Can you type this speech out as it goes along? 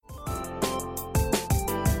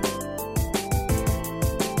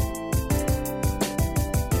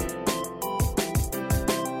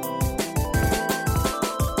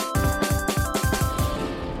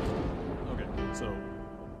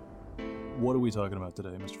we talking about today,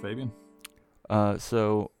 Mr. Fabian?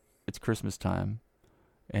 So it's Christmas time,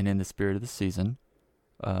 and in the spirit of the season,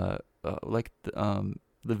 the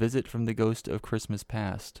visit from the ghost of Christmas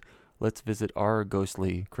past, let's visit our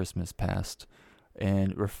ghostly Christmas past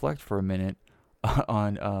and reflect for a minute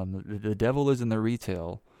on the devil is in the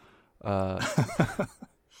retail. Uh,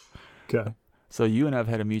 Okay. so you and I've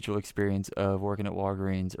had a mutual experience of working at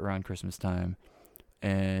Walgreens around Christmas time,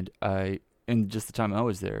 and in just the time I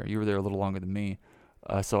was there, you were there a little longer than me.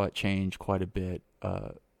 I saw it change quite a bit,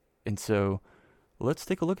 and so let's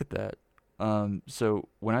take a look at that. So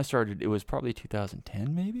when I started, it was probably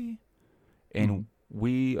 2010, maybe, Mhm.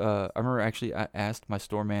 and I remember actually I asked my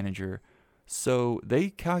store manager, so they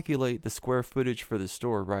calculate the square footage for the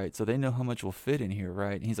store, right? So they know how much will fit in here,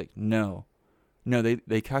 right? And he's like, no, no,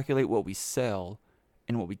 they calculate what we sell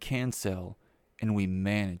and what we can sell, and we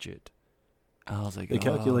manage it. I was like, They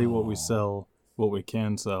calculate what we oh, sell, what we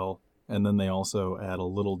can sell, and then they also add a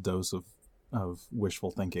little dose of wishful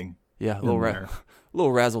thinking yeah, a in there.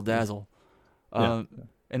 little razzle dazzle. Yeah. Um,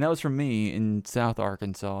 and that was from me in South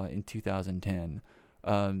Arkansas in 2010.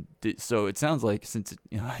 So it sounds like since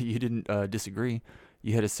you didn't disagree,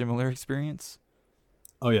 you had a similar experience.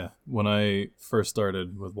 Oh yeah. When I first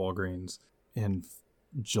started with Walgreens in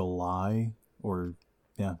July or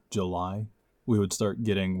July, we would start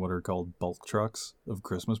getting what are called bulk trucks of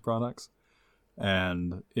Christmas products.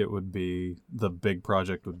 And it would be the big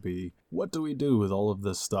project would be, what do we do with all of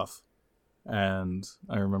this stuff? And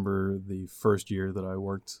I remember the first year that I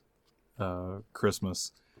worked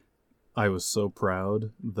Christmas, I was so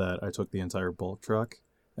proud that I took the entire bulk truck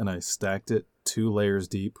and I stacked it 2 layers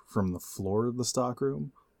deep from the floor of the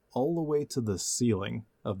stockroom all the way to the ceiling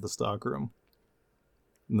of the stockroom.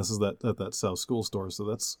 And this is that at that South School store, so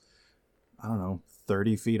that's, I don't know,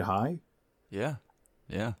 30 feet high, Yeah,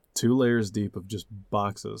 yeah. 2 layers deep of just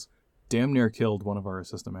boxes. Damn near killed one of our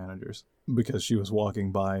assistant managers because she was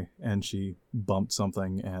walking by and she bumped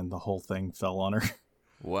something and the whole thing fell on her,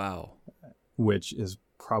 Wow. which is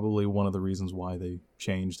probably one of the reasons why they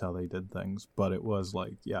changed how they did things. But it was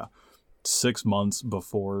like, yeah, 6 months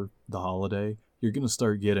before the holiday, you're going to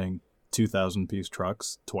start getting 2,000-piece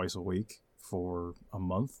trucks twice a week for a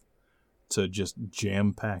month to just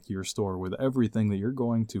jam pack your store with everything that you're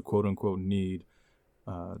going to quote unquote need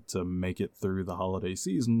to make it through the holiday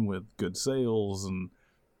season with good sales and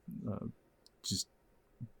uh, just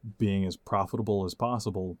being as profitable as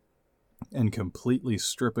possible and completely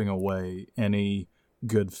stripping away any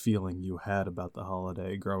good feeling you had about the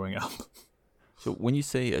holiday growing up. So when you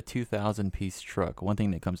say a 2,000 piece truck, one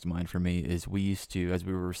thing that comes to mind for me is we used to, as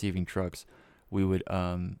we were receiving trucks, we would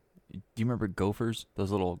do you remember gophers?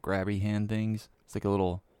 Those little grabby hand things? It's like a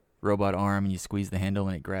little robot arm and you squeeze the handle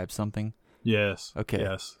and it grabs something. Yes, Okay.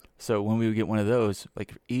 yes. So when we would get one of those,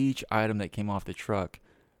 like each item that came off the truck,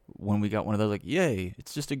 when we got one of those, like, yay,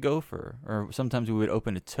 it's just a gopher. Or sometimes we would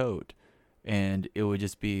open a tote and it would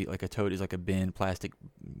just be like a tote is like a bin, plastic,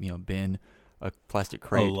 bin, a plastic Oh,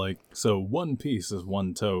 crate. like, so one piece is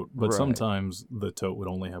one tote, but Right. sometimes the tote would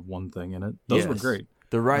only have one thing in it. Those were Yes. great.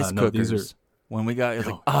 The rice No, these are, cookers. When we got, it was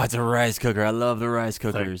like, oh, oh, it's a rice cooker. I love the rice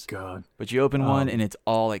thank cookers. God. But you open one and Um, it's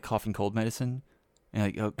all like cough and cold medicine. And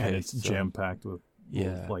like, and okay, it's so, jam packed with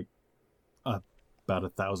yeah, like about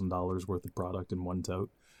 $1,000 worth of product in one tote.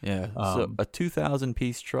 yeah. So Um, a 2,000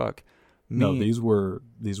 piece truck, no, me, these were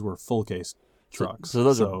full case so, trucks. so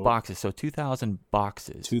those are So boxes. So 2,000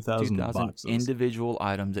 boxes, 2,000 2,000 boxes. individual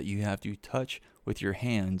items that you have to touch with your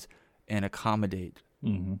hands and accommodate.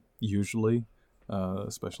 Usually,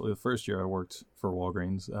 especially the first year I worked for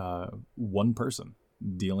Walgreens, one person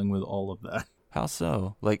dealing with all of that. How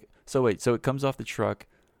so? Like, so wait, so it comes off the truck.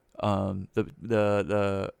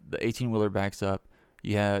 The 18 wheeler backs up.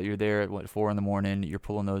 Yeah, you're there at what 4 in the morning. You're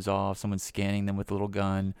pulling those off. Someone's scanning them with a little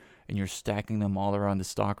gun, and you're stacking them all around the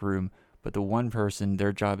stock room. But the one person,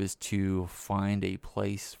 their job is to find a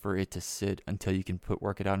place for it to sit until you can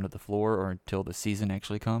work it out onto the floor, or until the season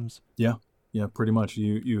actually comes. Yeah, yeah, pretty much.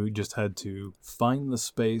 You just had to find the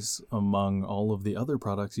space among all of the other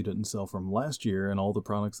products you didn't sell from last year and all the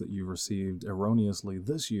products that you received erroneously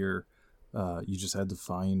this year. You just had to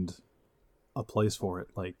find a place for it.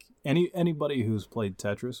 Like anybody who's played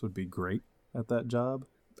Tetris would be great at that job.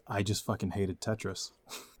 I just fucking hated Tetris.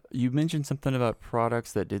 You mentioned something about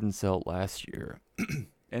products that didn't sell last year,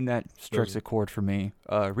 and that strikes Those a chord for me.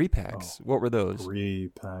 oh Repacks. What were those?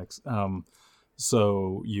 repacks.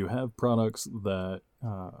 So you have products that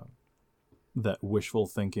wishful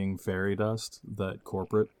thinking fairy dust that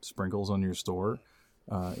corporate sprinkles on your store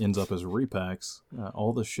ends up as repacks.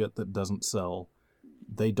 All the shit that doesn't sell,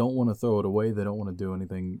 they don't want to throw it away. They don't want to do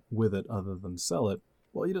anything with it other than sell it.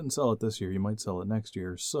 well, you didn't sell it this year, you might sell it next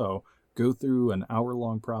year. So go through an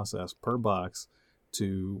hour-long process per box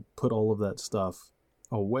to put all of that stuff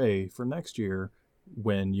away for next year,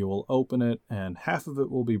 when you will open it and half of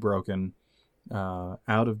it will be broken, out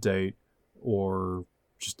of date, or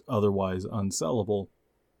just otherwise unsellable.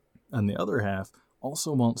 And the other half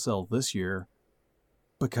also won't sell this year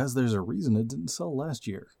because there's a reason it didn't sell last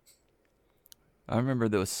year. I remember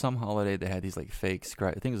there was some holiday that had these like fake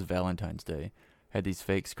scratch. I think it was Valentine's Day. Had these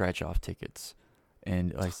fake scratch off tickets,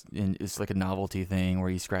 and it's like a novelty thing where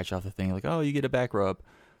you scratch off the thing, like, oh, you get a back rub,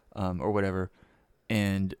 or whatever.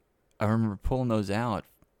 And I remember pulling those out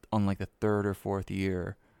on like the third or fourth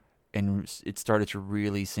year, and it started to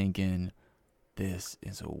really sink in. This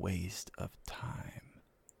is a waste of time.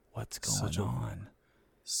 What's going on?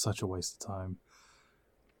 Such a waste of time.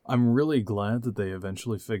 I'm really glad that they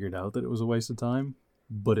eventually figured out that it was a waste of time,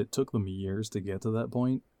 but it took them years to get to that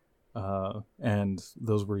point. And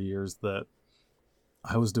those were years that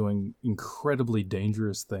I was doing incredibly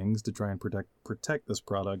dangerous things to try and protect this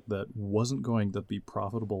product that wasn't going to be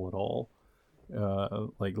profitable at all.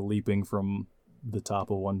 Like leaping from the top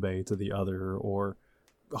of one bay to the other, or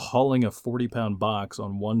hauling a 40-pound box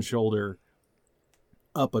on one shoulder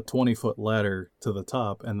up a 20-foot ladder to the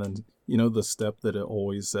top, and then, you know, the step that it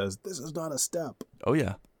always says, this is not a step. Oh,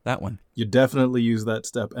 yeah, that one. You definitely use that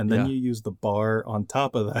step, and then you use the bar on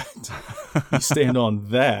top of that. You stand on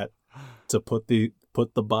that to put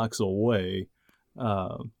the box away,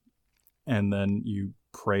 and then you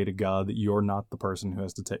pray to God that you're not the person who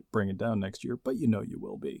has to bring it down next year, but you know you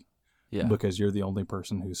will be. Yeah. Because you're the only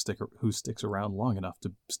person who sticks around long enough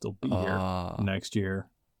to still be here next year.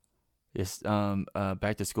 Yes.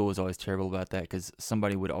 Back to school was always terrible about that, because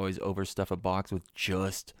somebody would always overstuff a box with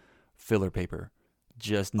just filler paper,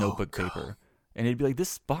 just notebook paper, and it'd be like,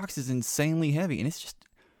 this box is insanely heavy, and it's just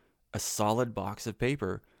a solid box of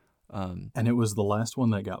paper. And it was the last one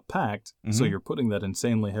that got packed, so you're putting that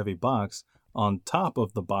insanely heavy box on top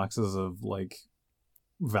of the boxes of like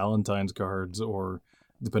Valentine's cards, or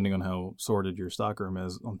depending on how sorted your stockroom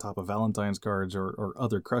is, on top of Valentine's cards or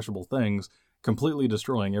other crushable things, completely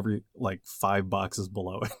destroying every like 5 boxes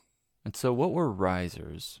below it. And so what were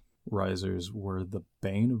risers? Risers were the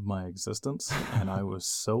bane of my existence, and I was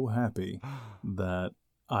so happy that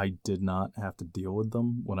I did not have to deal with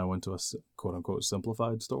them when I went to a quote-unquote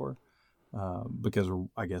simplified store, because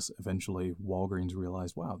I guess eventually Walgreens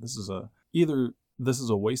realized, wow, this is a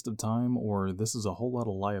waste of time, or this is a whole lot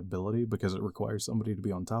of liability, because it requires somebody to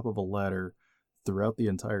be on top of a ladder throughout the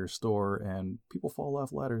entire store, and people fall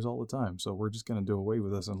off ladders all the time, so we're just going to do away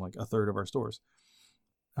with this in like a third of our stores.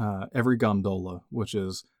 Every gondola, which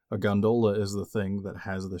is a gondola is the thing that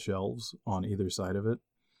has the shelves on either side of it,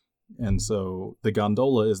 and so the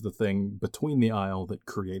gondola is the thing between the aisle that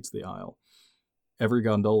creates the aisle. Every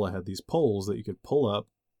gondola had these poles that you could pull up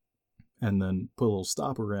and then put a little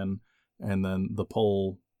stopper in, and then the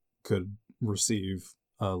pole could receive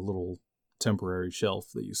a little temporary shelf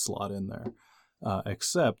that you slot in there.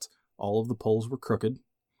 Except all of the poles were crooked.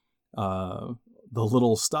 The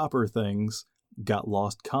little stopper things got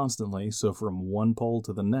lost constantly, so from one pole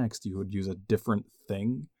to the next, you would use a different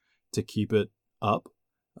thing to keep it up,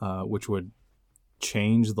 which would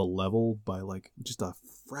change the level by like just a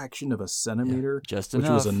fraction of a centimeter, just which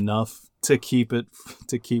enough. was enough to keep it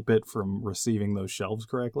from receiving those shelves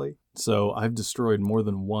correctly. So I've destroyed more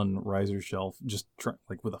than one riser shelf just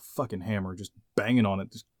like with a fucking hammer, just banging on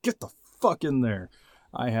it. Just get the fuck in there.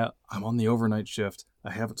 I'm on the overnight shift.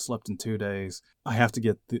 I haven't slept in 2 days. I have to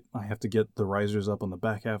get the risers up on the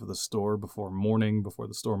back half of the store before morning, before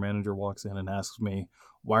the store manager walks in and asks me,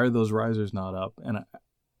 why are those risers not up? And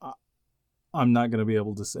I'm not going to be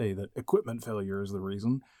able to say that equipment failure is the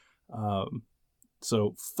reason.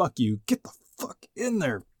 So fuck you. Get the fuck in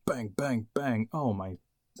there. Bang, bang, bang. Oh my,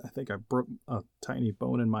 I think I broke a tiny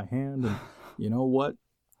bone in my hand, and you know what?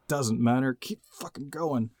 Doesn't matter. Keep fucking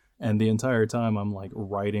going. And the entire time I'm like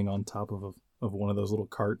riding on top of one of those little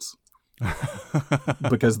carts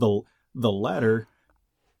because the ladder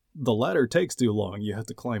takes too long. You have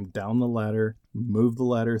to climb down the ladder, move the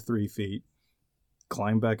ladder 3 feet,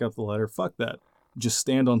 climb back up the ladder. Fuck that. Just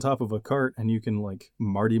stand on top of a cart and you can like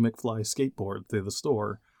Marty McFly skateboard through the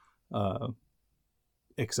store.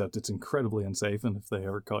 Except it's incredibly unsafe, and if they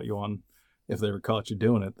ever caught you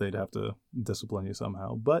doing it, they'd have to discipline you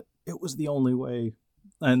somehow. But it was the only way.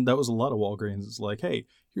 And that was a lot of Walgreens. It's like, hey,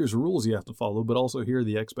 here's rules you have to follow, but also here are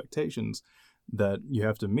the expectations that you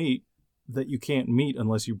have to meet that you can't meet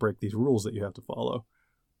unless you break these rules that you have to follow.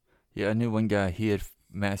 Yeah, I knew one guy, he had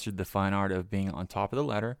mastered the fine art of being on top of the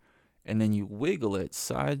ladder, and then you wiggle it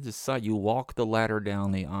side to side. You walk the ladder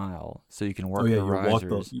down the aisle so you can Oh work yeah, the you walk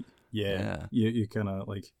risers. yeah. Yeah. You kind of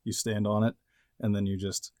like you stand on it, and then you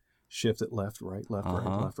just shift it left, right, left, right,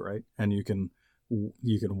 Uh-huh. left, right, and you can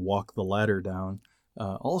walk the ladder down.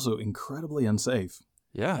 Also, incredibly unsafe.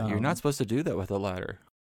 Yeah, you're not Um, supposed to do that with a ladder.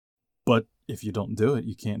 but if you don't do it,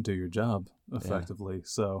 you can't do your job Yeah. effectively.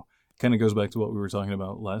 So, kind of goes back to what we were talking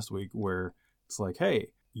about last week, where it's like,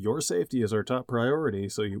 hey, your safety is our top priority.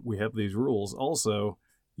 So we have these rules. Also,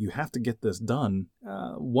 you have to get this done.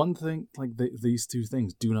 One thing, like these two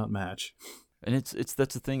things, do not match. And it's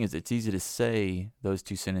that's the thing, is it's easy to say those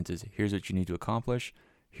two sentences. Here's what you need to accomplish.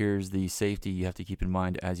 Here's the safety you have to keep in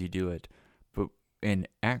mind as you do it. But in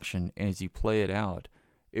action, as you play it out,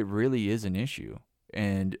 it really is an issue.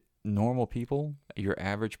 And normal people, your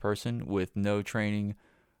average person with no training,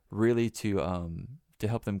 really to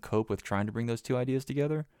help them cope with trying to bring those two ideas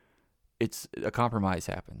together, it's a compromise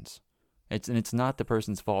happens. It's not the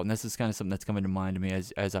person's fault. And this is kind of something that's coming to mind to me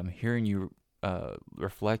as I'm hearing you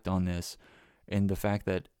reflect on this, and the fact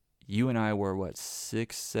that you and I were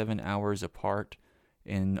 6-7 hours apart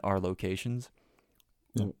in our locations.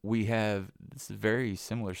 Yeah. We have very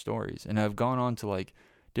similar stories, and I've gone on to like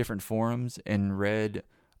different forums and read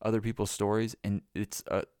other people's stories, and it's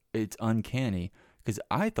uncanny, because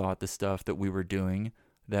I thought the stuff that we were doing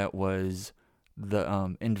that was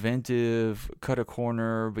the inventive, cut a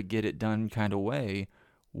corner but get it done kind of way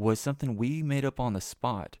was something we made up on the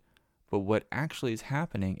spot. But what actually is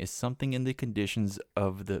happening is something in the conditions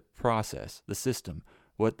of the process, the system,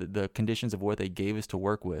 what the conditions of what they gave us to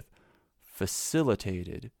work with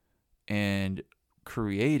facilitated and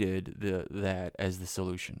created that as the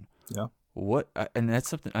solution. Yeah. And that's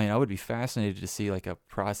something, I would be fascinated to see like a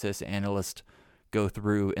process analyst go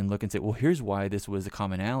through and look and say, well, here's why this was a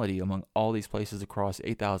commonality among all these places across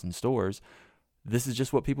 8,000 stores. This is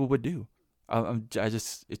just what people would do.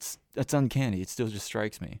 It's uncanny. It still just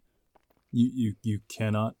strikes me. You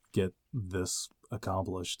cannot get this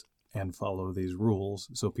accomplished and follow these rules.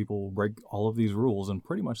 So people break all of these rules in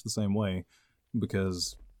pretty much the same way,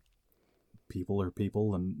 because people are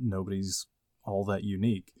people and nobody's all that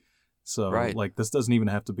unique. So Right. like this doesn't even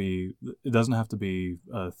have to be, it doesn't have to be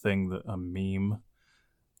a thing, that a meme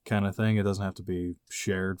kind of thing. It doesn't have to be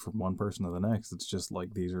shared from one person to the next. It's just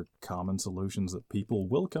like these are common solutions that people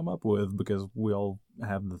will come up with because we all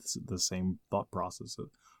have the same thought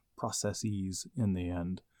processes in the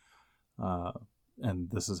end.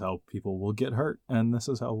 And this is how people will get hurt, and this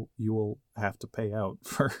is how you will have to pay out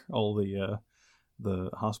for all the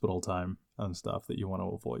hospital time and stuff that you want to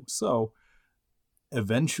avoid. So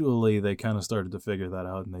eventually they kind of started to figure that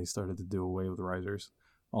out, and they started to do away with risers.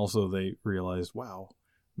 Also, they realized, wow,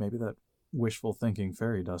 maybe that wishful thinking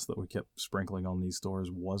fairy dust that we kept sprinkling on these stores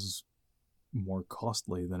was more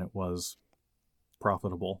costly than it was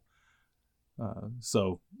profitable.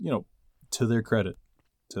 So, to their credit,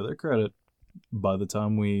 by the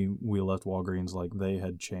time we left Walgreens, like, they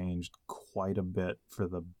had changed quite a bit for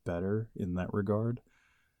the better in that regard.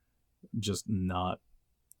 Just not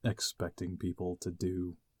expecting people to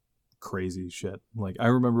do crazy shit. Like, I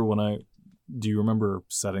remember do you remember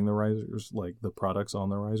setting the risers, like the products on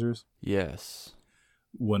the risers? Yes.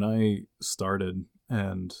 When I started,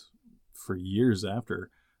 and for years after,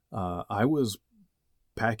 I was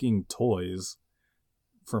packing toys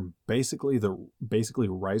from basically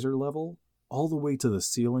riser level all the way to the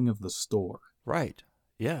ceiling of the store. Right.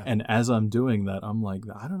 Yeah. And as I'm doing that, I'm like,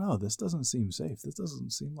 I don't know, this doesn't seem safe. This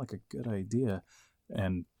doesn't seem like a good idea.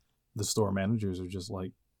 And the store managers are just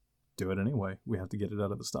like, do it anyway. We have to get it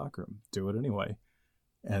out of the stockroom. Do it anyway.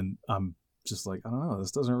 And I'm just like, I don't know,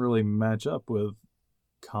 this doesn't really match up with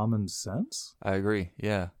common sense. I agree.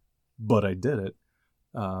 Yeah. But I did it.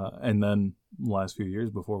 And then last few years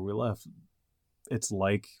before we left, it's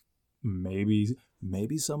like maybe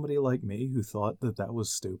somebody like me who thought that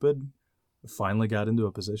was stupid finally got into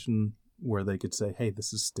a position where they could say, hey,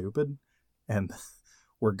 this is stupid and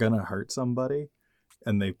we're gonna hurt somebody,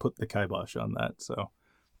 and they put the kibosh on that. So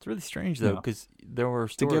It's really strange though, because there were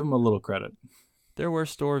to give them a little credit, there were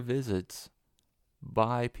store visits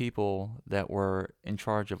by people that were in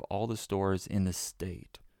charge of all the stores in the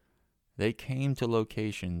state. They came to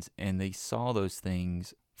locations and they saw those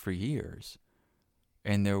things for years.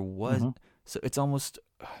 And there was so it's almost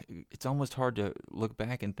hard to look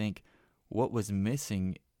back and think what was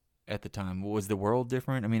missing at the time. Was the world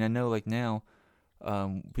different? I mean, I know like now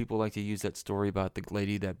people like to use that story about the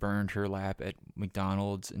lady that burned her lap at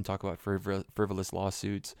McDonald's and talk about frivolous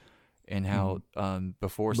lawsuits and how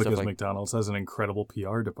before because stuff like McDonald's has an incredible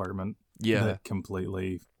PR department. Yeah. That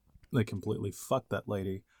completely fucked that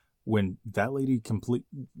lady. when that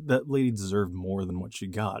lady deserved more than what she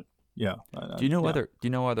got. Yeah. Do you know yeah. Do you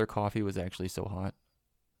know why their coffee was actually so hot?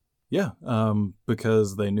 Yeah,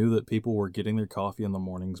 because they knew that people were getting their coffee in the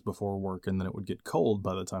mornings before work, and then it would get cold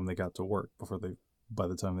by the time they got to work, by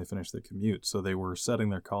the time they finished their commute. So they were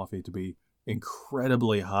setting their coffee to be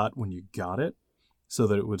incredibly hot when you got it, so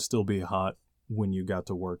that it would still be hot when you got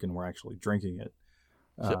to work and were actually drinking it.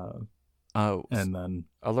 And then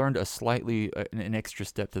I learned an extra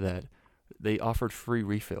step to that. They offered free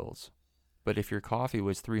refills, but if your coffee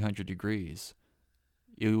was 300 degrees,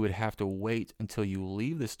 you would have to wait until you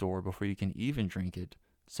leave the store before you can even drink it,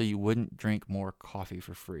 so you wouldn't drink more coffee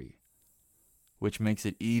for free, which makes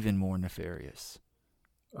it even more nefarious.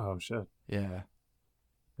 oh shit, Yeah.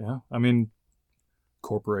 yeah. I mean,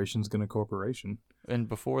 corporation's gonna corporation. And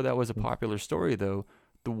before that was a popular story, though,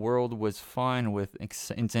 the world was fine with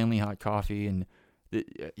insanely hot coffee, and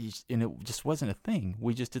it just wasn't a thing.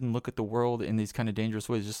 We just didn't look at the world in these kind of dangerous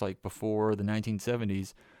ways. Just like before the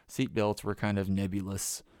 1970s, seatbelts were kind of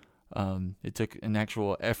nebulous. It took an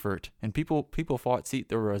actual effort, and people fought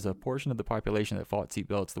There was a portion of the population that fought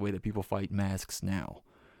seatbelts the way that people fight masks now.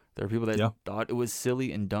 There are people that thought it was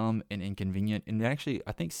silly and dumb and inconvenient. And actually,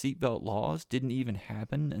 I think seatbelt laws didn't even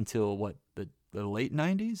happen until the late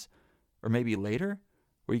 90s, or maybe later,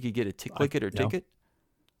 where you could get a ticket.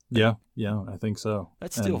 Yeah, I think so.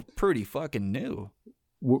 That's still pretty fucking new.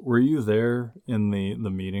 Were you there in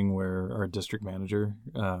the meeting where our district manager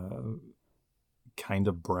kind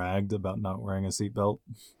of bragged about not wearing a seatbelt?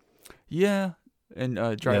 Yeah, and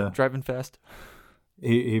driving fast.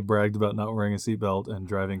 He bragged about not wearing a seatbelt and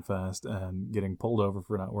driving fast and getting pulled over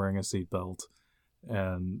for not wearing a seatbelt,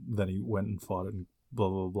 and then he went and fought it and blah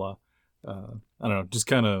blah blah. I don't know, just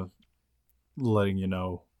kind of letting you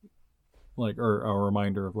know, like, or a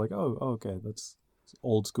reminder of like, oh okay, that's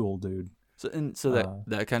old school, dude. So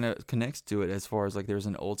that kind of connects to it, as far as like there's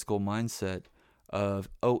an old school mindset of,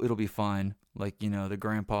 oh, it'll be fine. Like, the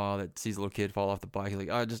grandpa that sees a little kid fall off the bike, he's like,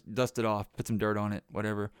 oh, just dust it off, put some dirt on it,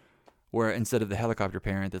 whatever. Where instead of the helicopter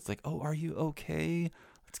parent that's like, oh, are you okay?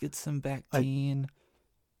 Let's get some Bactine.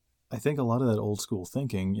 I think a lot of that old school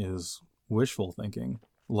thinking is wishful thinking.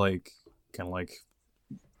 Like, kind of like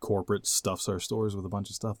corporate stuffs our stores with a bunch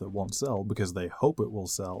of stuff that won't sell because they hope it will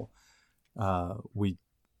sell. We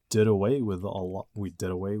did away with a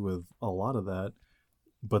lot of that,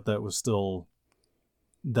 but that was still,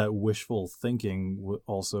 that wishful thinking would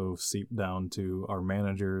also seep down to our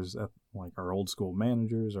managers, like our old school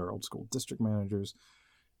managers, our old school district managers.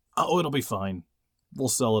 Oh, it'll be fine. We'll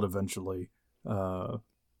sell it eventually.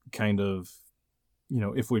 Kind of,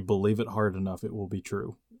 if we believe it hard enough, it will be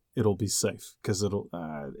true. It'll be safe because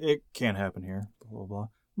it can't happen here. Blah, blah,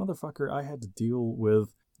 blah. Motherfucker, I had to deal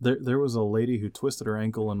with, there was a lady who twisted her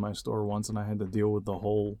ankle in my store once, and I had to deal with the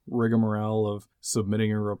whole rigmarole of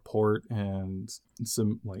submitting a report and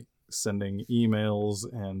sending emails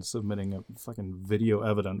and submitting a fucking video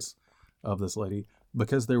evidence of this lady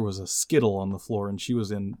because there was a Skittle on the floor and she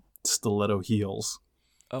was in stiletto heels.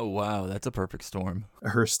 Oh, wow. That's a perfect storm.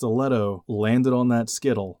 Her stiletto landed on that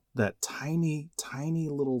Skittle, that tiny, tiny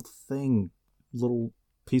little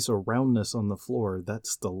piece of roundness on the floor. That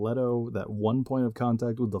stiletto, that one point of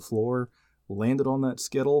contact with the floor, landed on that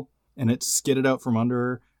Skittle, and it skidded out from under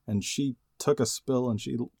her, and she took a spill and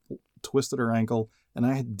she twisted her ankle, and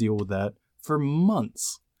I had to deal with that for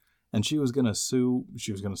months. And she was gonna sue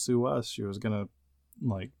us. She was gonna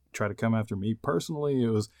try to come after me personally.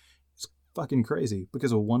 It's fucking crazy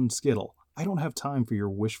because of one Skittle. I don't have time for your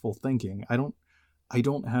wishful thinking. I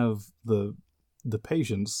don't have the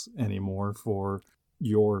patience anymore for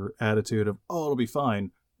your attitude of, oh, it'll be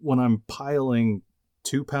fine, when I'm piling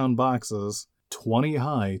 2-pound boxes 20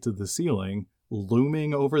 high to the ceiling,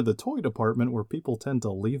 looming over the toy department where people tend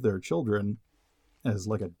to leave their children as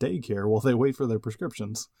like a daycare while they wait for their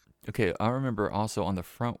prescriptions. Okay, I remember also on the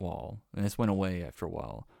front wall, and this went away after a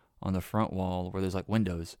while, on the front wall where there's like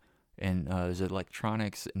windows and there's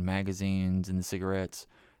electronics and magazines and the cigarettes,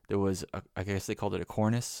 there was, I guess they called it a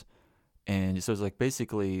cornice. And so it was like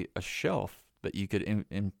basically a shelf that you could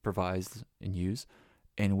improvise and use.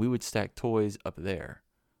 And we would stack toys up there.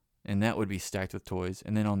 And that would be stacked with toys.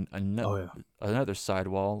 And then on another side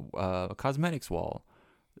wall, a cosmetics wall.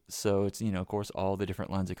 So it's, of course, all the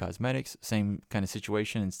different lines of cosmetics. Same kind of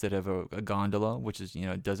situation. Instead of a gondola, which is, you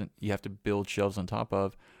have to build shelves on top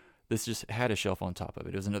of. This just had a shelf on top of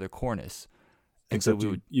it. It was another cornice. And except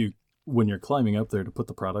so when you're climbing up there to put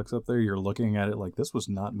the products up there, you're looking at it like, this was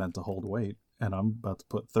not meant to hold weight, and I'm about to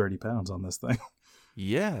put 30 pounds on this thing.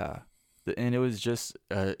 Yeah. And it was just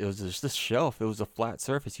this shelf. It was a flat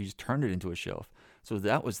surface. You just turned it into a shelf. So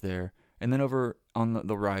that was there. And then over on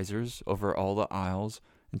the risers, over all the aisles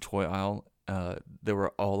and toy aisle, there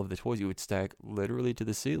were all of the toys you would stack literally to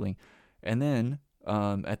the ceiling. And then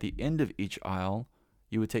at the end of each aisle,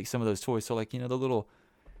 you would take some of those toys. So like, the little,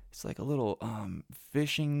 it's like a little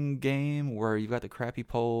fishing game where you've got the crappy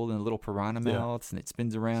pole and the little piranha mouths, and it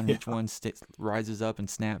spins around, and each one rises up and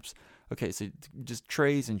snaps. Okay, so just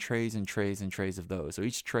trays and trays and trays and trays of those. So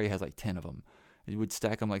each tray has like 10 of them. You would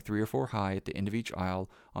stack them like 3 or 4 high at the end of each aisle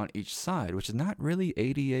on each side, which is not really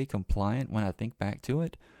ADA compliant when I think back to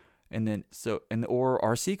it. And then or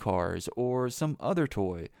RC cars or some other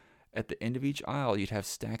toy. At the end of each aisle, you'd have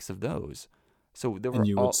stacks of those. So there were and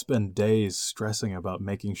you would spend days stressing about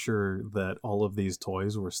making sure that all of these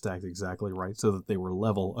toys were stacked exactly right so that they were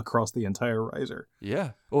level across the entire riser.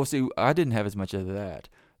 Yeah. Well, see, I didn't have as much of that.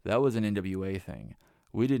 That was an NWA thing.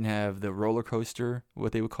 We didn't have the roller coaster,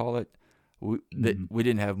 what they would call it. We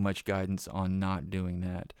didn't have much guidance on not doing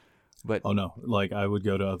that. But oh no, like I would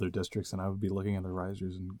go to other districts and I would be looking at the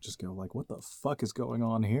risers and just go like, what the fuck is going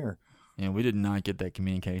on here? And we did not get that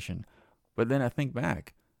communication. But then I think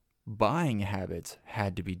back, buying habits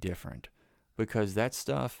had to be different because that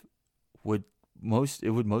stuff would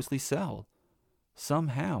mostly sell.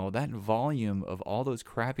 Somehow that volume of all those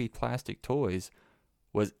crappy plastic toys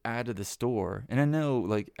was out of the store. And I know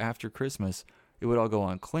like after Christmas, it would all go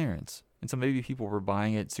on clearance. And so maybe people were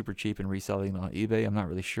buying it super cheap and reselling it on eBay. I'm not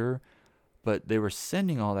really sure. But they were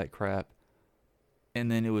sending all that crap,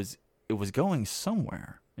 and then it was going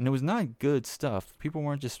somewhere. And it was not good stuff. People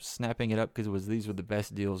weren't just snapping it up because these were the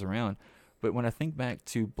best deals around. But when I think back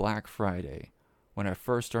to Black Friday, when I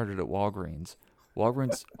first started at Walgreens,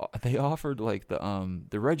 they offered like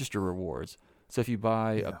the register rewards. So if you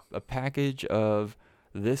buy a package of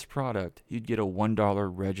this product, you'd get a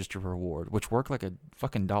 $1 register reward, which worked like a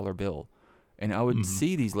fucking dollar bill. And I would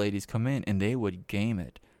see these ladies come in and they would game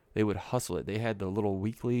it. They would hustle it. They had the little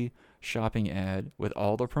weekly shopping ad with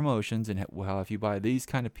all the promotions and how if you buy these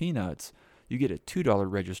kind of peanuts, you get a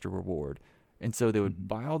 $2 register reward. And so they would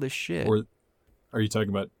buy all this shit. Or are you talking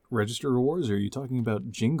about register rewards or are you talking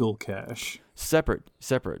about Jingle Cash? Separate.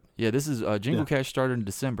 Yeah, this is Jingle Cash started in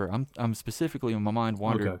December. I'm specifically, my mind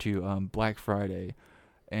wandered to Black Friday.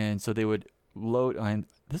 And so they would load, and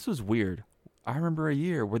this was weird. I remember a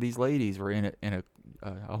year where these ladies were in a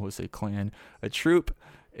I always say clan, a troop,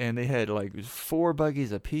 and they had like 4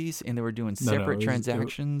 buggies apiece, and they were doing separate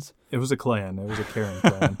transactions. It was a clan. It was a Karen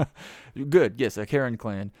clan. Good, yes, a Karen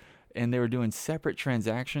clan. And they were doing separate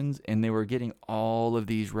transactions, and they were getting all of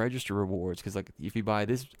these register rewards. Because like if you buy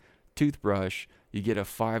this toothbrush, you get a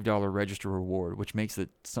 $5 register reward, which makes the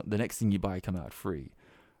next thing you buy come out free.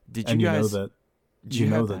 Did you guys? You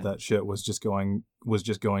know that shit was just going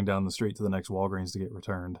down the street to the next Walgreens to get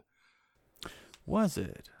returned. Was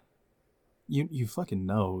it? You fucking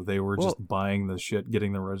know they were just buying the shit,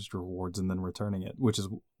 getting the register rewards, and then returning it, which is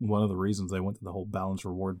one of the reasons they went to the whole balance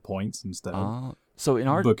reward points instead.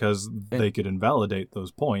 Because they could invalidate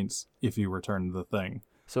those points if you returned the thing.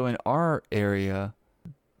 So in our area,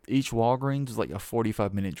 each Walgreens was like a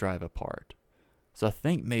 45-minute drive apart. So I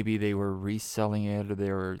think maybe they were reselling it or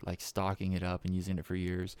they were like stocking it up and using it for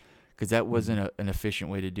years because that wasn't an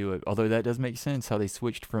efficient way to do it. Although that does make sense how they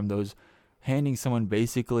switched from those handing someone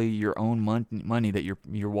basically your own money that your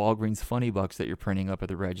Walgreens funny bucks that you're printing up at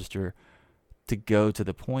the register to go to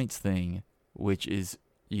the points thing, which is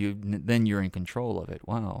then you're in control of it.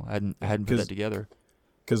 Wow, I hadn't put that together.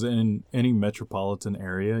 Because in any metropolitan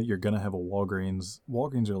area, you're gonna have a Walgreens.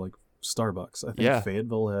 Walgreens are like Starbucks. I think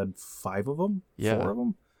Fayetteville had 5 of them, 4 of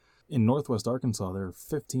them. In Northwest Arkansas, there are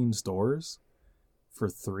 15 stores for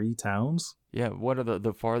 3 towns. Yeah, what are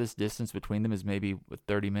the farthest distance between them is maybe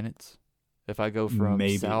 30 minutes. If I go from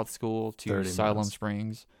South School to Siloam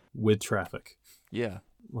Springs. With traffic. Yeah.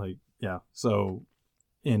 So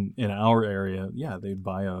in our area, they'd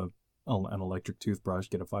buy an electric toothbrush,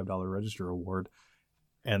 get a $5 register reward,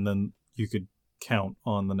 and then you could count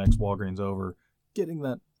on the next Walgreens over getting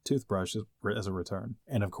that toothbrush as a return.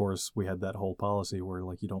 And of course, we had that whole policy where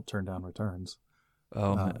like you don't turn down returns.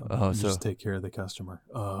 So just take care of the customer.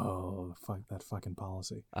 Oh, fuck that fucking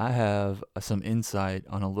policy. I have some insight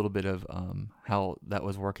on a little bit of how that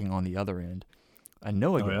was working on the other end. I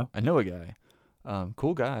know a guy,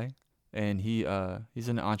 cool guy, and he's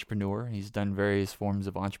an entrepreneur. He's done various forms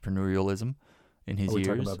of entrepreneurialism in his years.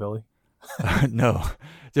 Are we talking about Billy? No,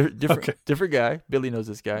 different guy. Billy knows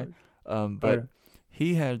this guy, but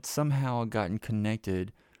he had somehow gotten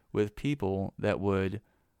connected with people that would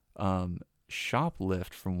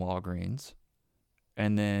shoplift from Walgreens,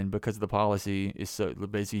 and then because the policy is so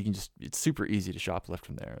basically it's super easy to shoplift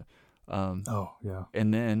from there.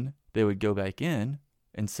 And then they would go back in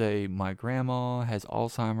and say my grandma has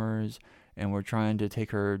Alzheimer's and we're trying to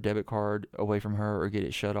take her debit card away from her or get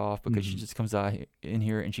it shut off because she Mm-hmm. just comes out in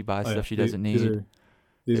here and she buys Oh yeah, stuff she doesn't these need.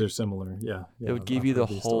 these It, are similar. Yeah, it yeah, would give I've you the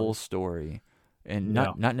heard these whole stories. story and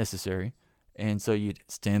Yeah. not necessary. And so you'd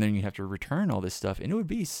stand there and you'd have to return all this stuff. And it would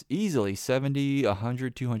be easily $70,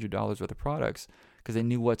 $100, $200 worth of products because they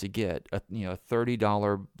knew what to get. A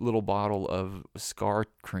 $30 little bottle of Scar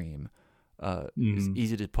cream is Mm-hmm.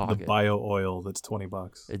 easy to The pocket. bio oil that's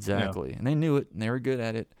 $20. Yeah. Exactly. And they knew it and they were good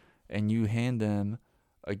at it. And you hand them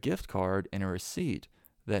a gift card and a receipt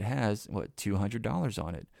that has, $200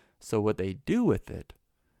 on it. So what they do with it,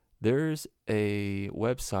 there's a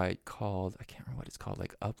website called, I can't remember what it's called,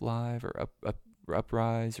 like Uplive or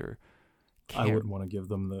Uprise or I can't, wouldn't want to give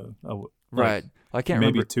them right. I can't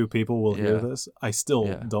maybe remember. two people will hear Yeah. this. I still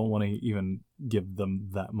Yeah. don't want to even give them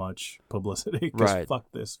that much publicity because Right.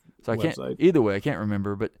 fuck this So I can't, website. either way, I can't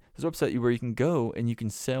remember, but there's a website where you can go and you can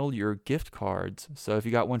sell your gift cards. So if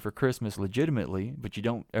you got one for Christmas legitimately, but you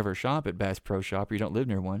don't ever shop at Bass Pro Shop or you don't live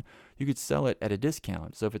near one, you could sell it at a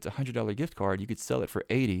discount. So if it's a $100 gift card, you could sell it for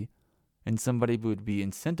 80 and somebody would be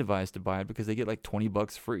incentivized to buy it because they get like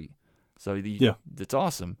 $20 free. So Yeah. that's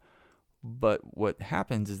awesome. But what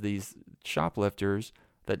happens is these shoplifters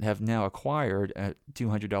that have now acquired a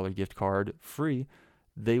 $200 gift card free,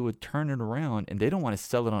 they would turn it around and they don't want to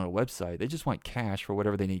sell it on a website. They just want cash for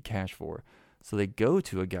whatever they need cash for. So they go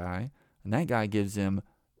to a guy and that guy gives them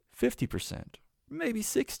 50%, maybe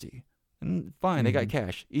 60. And fine, they got Mhm.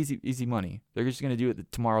 cash, easy money. They're just going to do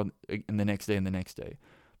it tomorrow and the next day and the next day.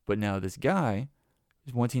 But now this guy,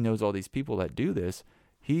 once he knows all these people that do this,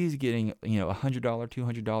 he's getting, $100,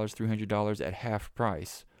 $200, $300 at half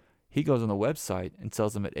price. He goes on the website and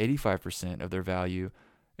sells them at 85% of their value,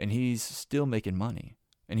 and he's still making money.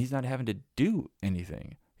 And he's not having to do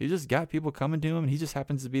anything. He just got people coming to him, and he just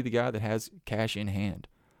happens to be the guy that has cash in hand.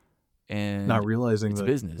 And Not realizing it's that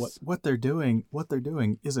business. what they're doing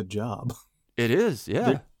is a job. It is,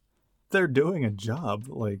 yeah. They're doing a job.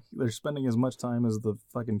 Like they're spending as much time as the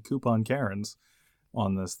fucking coupon Karens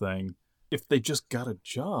on this thing. If they just got a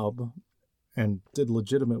job and did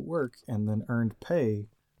legitimate work and then earned pay,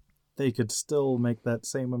 they could still make that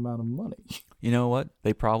same amount of money. You know what?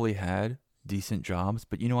 They probably had decent jobs,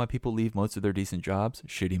 but you know why people leave most of their decent jobs?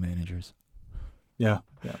 Shitty managers. Yeah.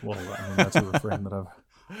 Well, I mean, that's a refrain that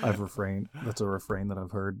That's a refrain that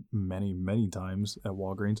I've heard many, many times at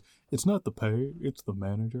Walgreens. It's not the pay, it's the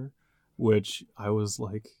manager, which I was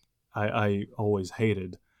like, I always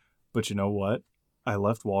hated. But you know what? I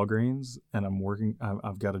left Walgreens and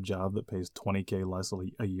I've got a job that pays $20K less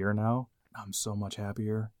a year now. I'm so much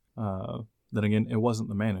happier. Then again, it wasn't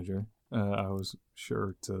the manager. I was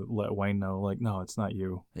sure to let Wayne know, like, no, it's not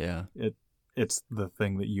you. Yeah. It's the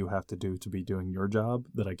thing that you have to do to be doing your job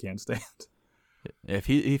that I can't stand. If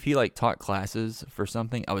he like taught classes for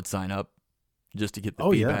something, I would sign up just to get the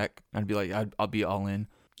Oh, yeah. feedback. I'd be like, I'll be all in.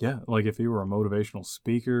 Yeah, like if he were a motivational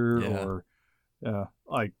speaker Yeah. or,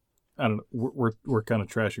 like, I don't know, we're kind of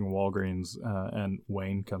trashing Walgreens, and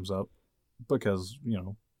Wayne comes up because,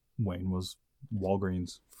 Wayne was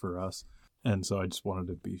Walgreens for us. And so I just wanted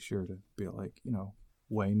to be sure to be like,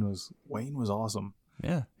 Wayne was awesome.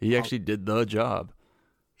 Yeah. He actually did the job.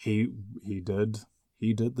 He did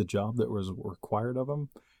the job that was required of him.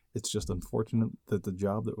 It's just unfortunate that the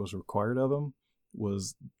job that was required of him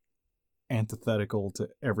was antithetical to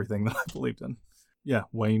everything that I believed in. Yeah,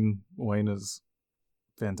 Wayne is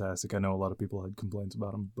fantastic. I know a lot of people had complaints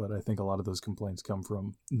about him, but I think a lot of those complaints come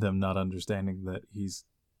from them not understanding that he's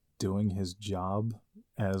doing his job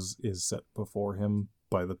as is set before him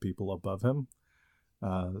by the people above him.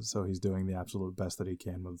 So he's doing the absolute best that he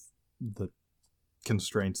can with the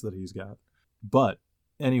constraints that he's got. But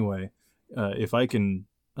anyway, if I can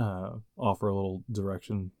offer a little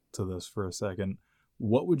direction to this for a second,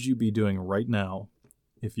 what would you be doing right now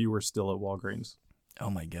if you were still at Walgreens? Oh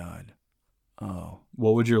my God. Oh.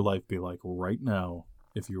 What would your life be like right now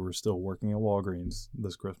if you were still working at Walgreens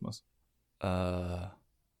this Christmas?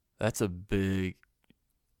 That's a big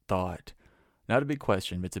thought. Not a big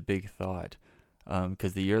question, but it's a big thought.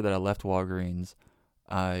 Because the year that I left Walgreens,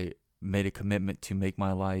 I made a commitment to make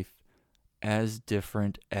my life as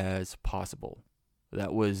different as possible.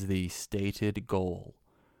 That was the stated goal,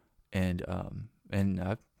 and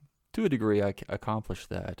to a degree, I accomplished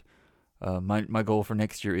that. My goal for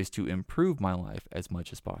next year is to improve my life as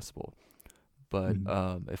much as possible. But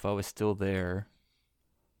if I was still there,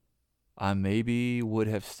 I maybe would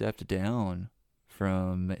have stepped down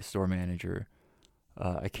from store manager.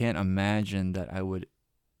 I can't imagine that I would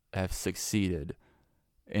have succeeded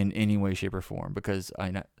in any way, shape, or form because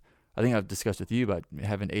I think I've discussed with you about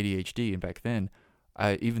having ADHD, and back then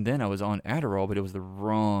even then I was on Adderall, but it was the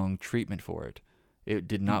wrong treatment for it. It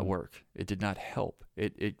did not work. It did not help.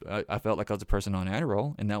 I felt like I was a person on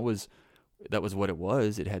Adderall, and that was what it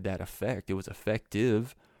was. It had that effect. It was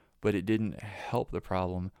effective, but it didn't help the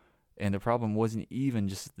problem. And the problem wasn't even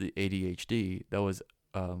just the ADHD. That was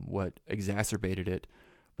what exacerbated it.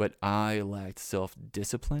 But I lacked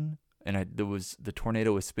self-discipline, and the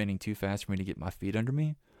tornado was spinning too fast for me to get my feet under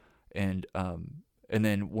me. And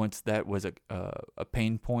then once that was a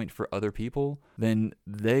pain point for other people, then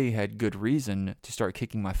they had good reason to start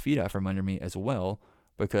kicking my feet out from under me as well,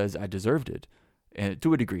 because I deserved it, and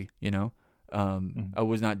to a degree, I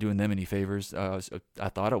was not doing them any favors. I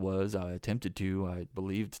thought I was. I attempted to. I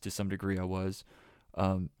believed to some degree I was.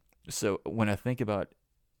 So when I think about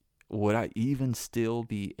would I even still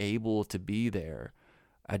be able to be there,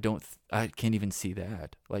 I can't even see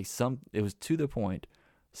that. Like it was to the point.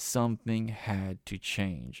 Something had to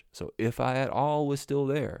change. So if I at all was still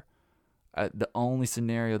there, the only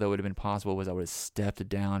scenario that would have been possible was I would have stepped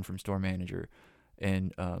down from store manager,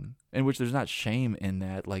 and in which there's not shame in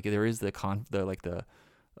that. Like there is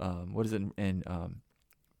what is it in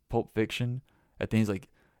Pulp Fiction? At things like,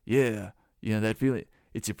 yeah, that feeling.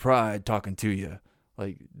 It's your pride talking to you.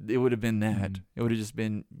 Like it would have been that. It would have just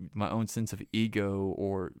been my own sense of ego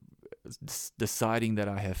or deciding that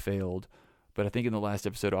I have failed. But I think in the last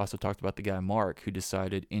episode I also talked about the guy Mark who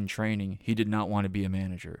decided in training he did not want to be a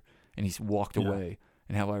manager, and he's walked away,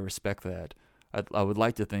 and how I respect that. I would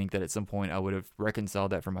like to think that at some point I would have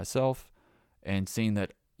reconciled that for myself and seen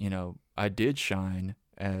that, I did shine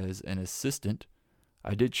as an assistant.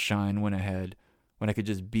 I did shine when I could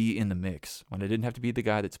just be in the mix, when I didn't have to be the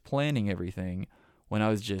guy that's planning everything, when I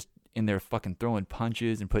was just in there fucking throwing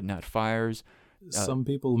punches and putting out fires. Some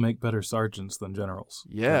people make better sergeants than generals.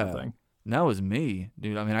 Yeah. Kind of thing. And that was me,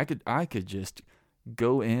 dude. I mean, I could just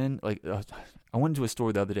go in, like, I went into a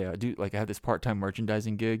store the other day. I have this part-time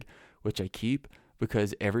merchandising gig, which I keep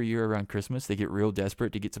because every year around Christmas, they get real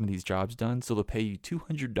desperate to get some of these jobs done. So they'll pay you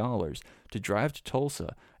 $200 to drive to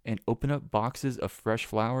Tulsa and open up boxes of fresh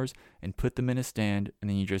flowers and put them in a stand, and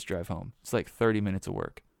then you just drive home. It's like 30 minutes of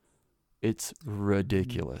work. It's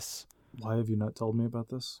ridiculous. Why have you not told me about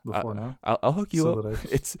this before now? I'll hook you up.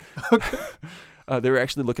 It's okay. They were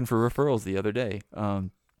actually looking for referrals the other day.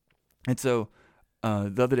 And so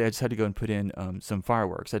the other day I just had to go and put in some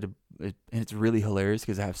fireworks. And it's really hilarious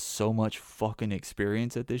because I have so much fucking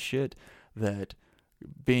experience at this shit that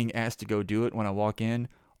being asked to go do it when I walk in,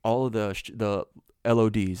 all of the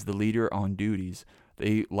LODs, the leader on duties,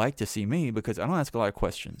 they like to see me because I don't ask a lot of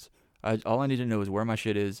questions. All I need to know is where my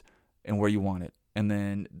shit is and where you want it. And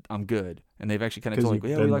then I'm good. And they've actually kind of told me,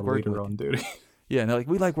 yeah, we like working with you. Duty. Yeah, and they're like,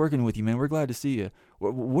 we like working with you, man. We're glad to see you.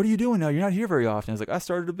 What are you doing now? You're not here very often. I was like, I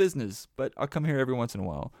started a business, but I'll come here every once in a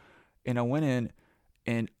while. And I went in,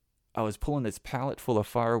 and I was pulling this pallet full of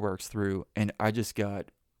fireworks through, and I just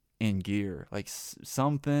got in gear. Like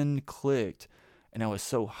something clicked, and I was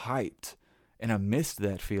so hyped, and I missed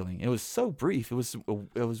that feeling. It was so brief. It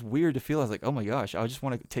was weird to feel. I was like, oh my gosh, I just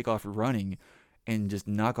want to take off running and just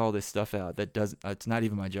knock all this stuff out. It's not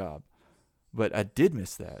even my job. But I did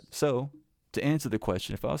miss that. So to answer the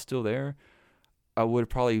question, if I was still there, I would have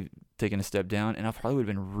probably taken a step down, and I probably would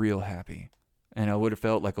have been real happy. And I would have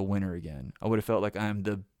felt like a winner again. I would have felt like I'm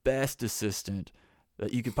the best assistant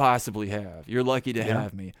that you could possibly have. You're lucky to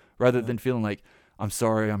have me, rather than feeling like, I'm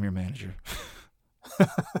sorry, I'm your manager.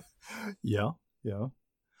 Yeah.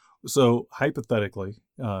 So hypothetically,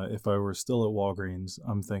 if I were still at Walgreens,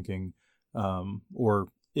 I'm thinking, or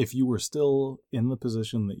if you were still in the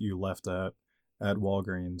position that you left at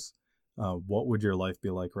Walgreens, what would your life be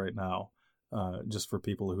like right now? Just for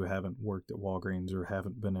people who haven't worked at Walgreens or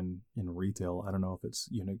haven't been in retail. I don't know if it's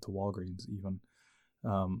unique to Walgreens even.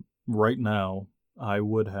 Right now, I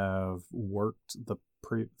would have worked the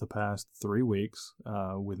past 3 weeks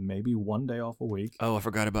with maybe 1 day off a week. Oh, I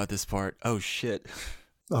forgot about this part. Oh, shit.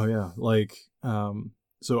 Oh, yeah.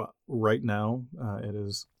 So right now, it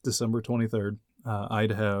is December 23rd.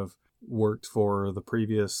 I'd have worked for the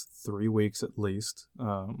previous 3 weeks at least,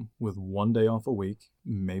 with 1 day off a week,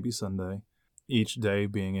 maybe Sunday, each day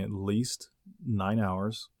being at least 9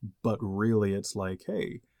 hours. But really, it's like,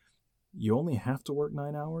 hey, you only have to work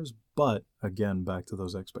 9 hours. But again, back to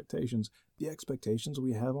those expectations. The expectations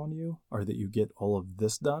we have on you are that you get all of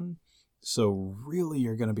this done. So really,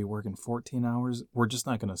 you're going to be working 14 hours. We're just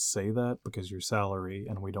not going to say that because your salary,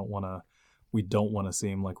 and we don't want to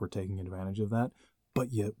seem like we're taking advantage of that.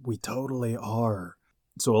 But yet we totally are.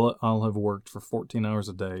 So I'll have worked for 14 hours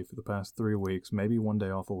a day for the past 3 weeks, maybe 1 day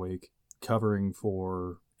off a week, covering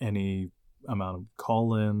for any amount of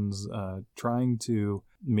call-ins, trying to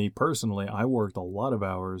me personally, I worked a lot of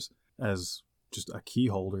hours as just a key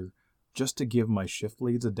holder just to give my shift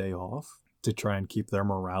leads a day off to try and keep their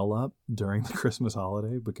morale up during the Christmas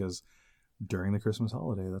holiday, because during the Christmas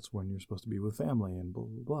holiday, that's when you're supposed to be with family and blah,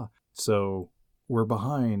 blah, blah. So we're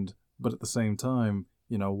behind, but at the same time,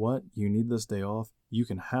 you know what? You need this day off. You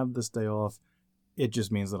can have this day off. It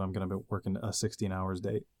just means that I'm going to be working a 16 hour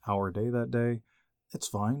day that day. It's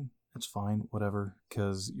fine. It's fine. Whatever.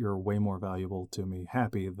 Because you're way more valuable to me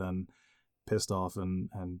happy than pissed off and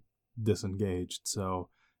disengaged. So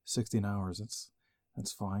 16 hours,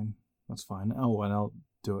 that's fine. That's fine. Oh, and I'll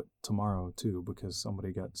do it tomorrow too, because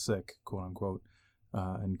somebody got sick, quote unquote,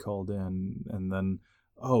 and called in. And then,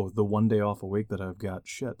 oh, the one day off a week that I've got,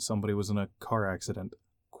 shit, somebody was in a car accident,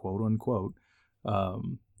 quote unquote.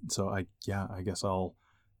 So I guess I'll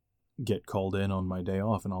get called in on my day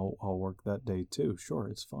off and I'll work that day too. Sure,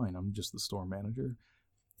 it's fine. I'm just the store manager.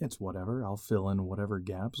 It's whatever. I'll fill in whatever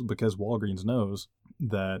gaps, because Walgreens knows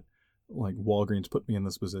that, like, Walgreens put me in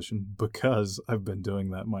this position because I've been doing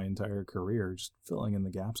that my entire career, just filling in the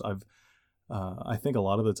gaps. I think a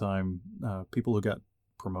lot of the time, people who got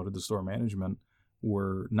promoted to store management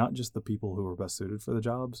were not just the people who were best suited for the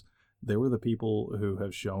jobs. They were the people who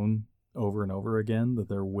have shown over and over again that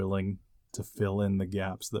they're willing to fill in the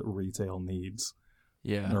gaps that retail needs.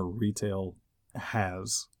 Yeah. Or retail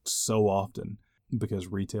has so often, because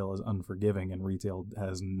retail is unforgiving and retail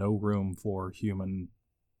has no room for human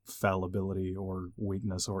fallibility or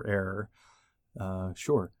weakness or error.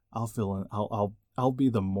 Sure, I'll fill in. I'll be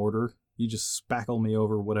the mortar. You just spackle me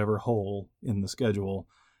over whatever hole in the schedule.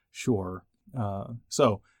 Sure.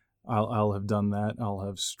 So I'll have done that. I'll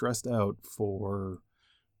have stressed out for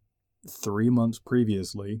 3 months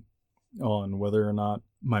previously on whether or not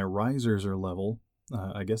my risers are level.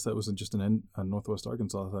 I guess that was just a Northwest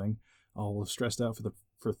Arkansas thing. I'll have stressed out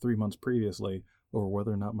for 3 months previously over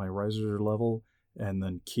whether or not my risers are level, and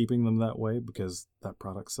then keeping them that way, because that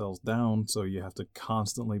product sells down. So you have to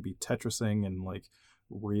constantly be Tetrising and like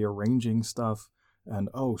rearranging stuff. And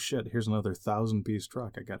oh shit, here's another 1,000-piece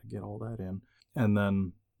truck. I got to get all that in. And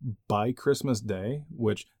then by Christmas Day,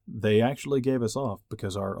 which they actually gave us off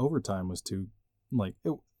because our overtime was too,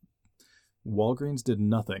 Walgreens did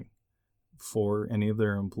nothing for any of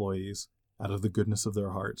their employees out of the goodness of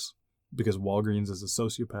their hearts, because Walgreens is a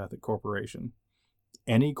sociopathic corporation.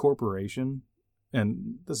 Any corporation,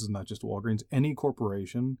 and this is not just Walgreens, any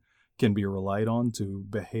corporation can be relied on to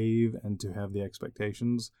behave and to have the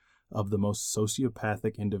expectations of the most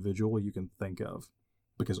sociopathic individual you can think of,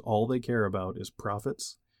 because all they care about is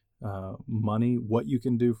profits, money, what you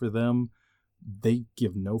can do for them. They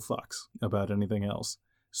give no fucks about anything else.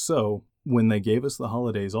 So when they gave us the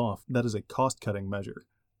holidays off, that is a cost-cutting measure,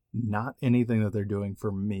 not anything that they're doing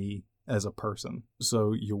for me as a person.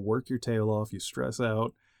 So you work your tail off, you stress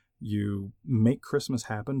out, you make Christmas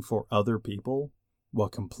happen for other people while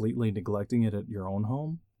completely neglecting it at your own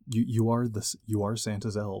home. You are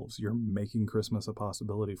Santa's elves. You're making Christmas a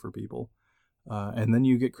possibility for people. And then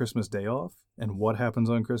you get Christmas Day off, and what happens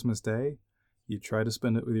on Christmas Day? You try to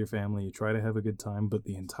spend it with your family, you try to have a good time, but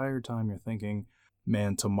the entire time you're thinking,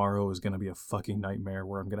 man, tomorrow is going to be a fucking nightmare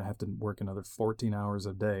where I'm going to have to work another 14 hours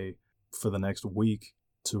a day for the next week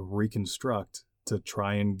to reconstruct, to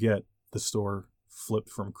try and get the store flipped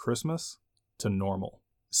from Christmas to normal.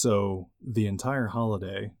 So the entire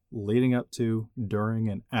holiday leading up to, during,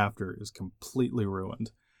 and after is completely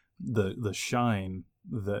ruined. The shine,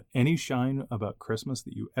 any shine about Christmas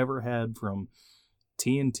that you ever had from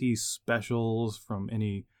TNT specials, from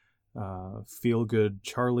any feel-good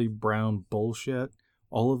Charlie Brown bullshit,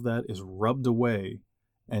 all of that is rubbed away,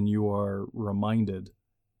 and you are reminded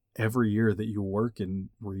every year that you work in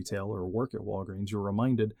retail or work at Walgreens, you're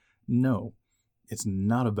reminded, no, it's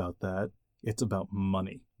not about that. It's about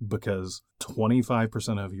money, because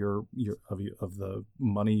 25% of the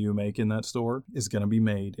money you make in that store is going to be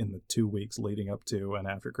made in the 2 weeks leading up to and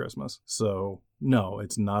after Christmas. So no,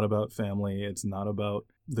 it's not about family. It's not about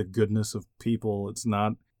the goodness of people. It's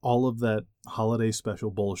not all of that holiday special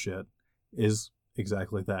bullshit. Is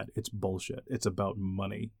exactly that. It's bullshit. It's about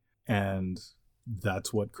money. And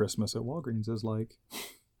that's what Christmas at Walgreens is like.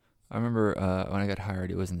 I remember when I got hired,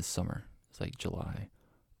 it was in the summer. It was like July.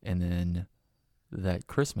 And then that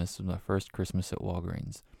Christmas was my first Christmas at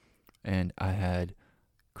Walgreens. And I had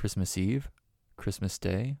Christmas Eve, Christmas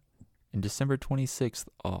Day, and December 26th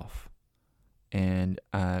off. And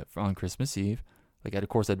on Christmas Eve, of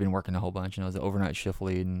course, I'd been working a whole bunch, and I was an overnight shift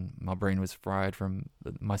lead, and my brain was fried from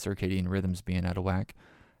my circadian rhythms being out of whack.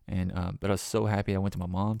 And but I was so happy. I went to my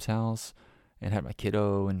mom's house and had my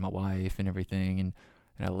kiddo and my wife and everything, and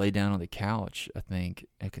I lay down on the couch. I think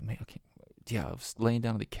yeah, I was laying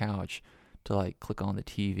down on the couch to like click on the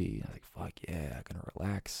TV. I was like, fuck yeah, I'm gonna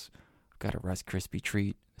relax. I've got a Rice Krispie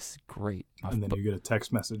treat. This is great. And then you get a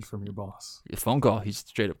text message from your boss. A phone call. He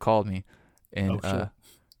straight up called me, and Oh shit.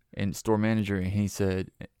 and store manager, and he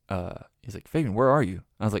said, he's like, Fabian, where are you?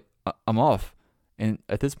 I was like, I'm off. And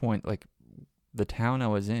at this point, like, the town I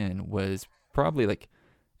was in was probably like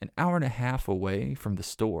an hour and a half away from the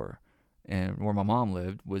store, and where my mom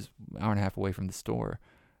lived was an hour and a half away from the store,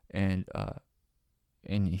 and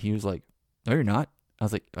he was like, no, you're not. I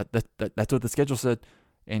was like, that's what the schedule said,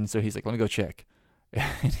 and so he's like, let me go check,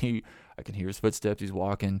 and I can hear his footsteps. He's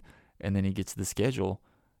walking, and then he gets to the schedule,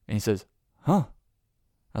 and he says, huh?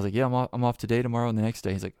 I was like, yeah, I'm off today, tomorrow, and the next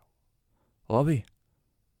day. He's like, well, I'll be.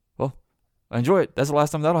 Well, enjoy it. That's the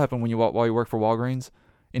last time that'll happen while you work for Walgreens.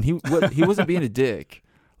 And he wasn't being a dick.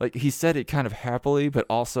 Like, he said it kind of happily, but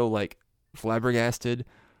also like flabbergasted.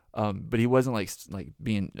 But he wasn't like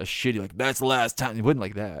being a shitty, like, that's the last time. He wasn't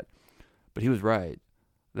like that. But he was right.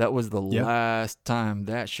 That was the last time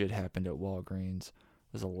that shit happened at Walgreens.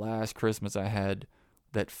 It was the last Christmas I had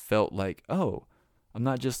that felt like, oh, I'm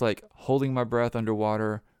not just like holding my breath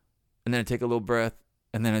underwater, and then I take a little breath,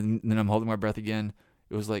 and then I'm holding my breath again.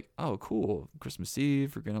 It was like, oh, cool, Christmas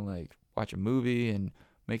Eve, we're gonna like watch a movie and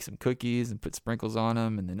make some cookies and put sprinkles on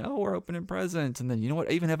them, and then, oh, we're opening presents, and then, you know what,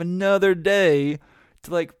 I even have another day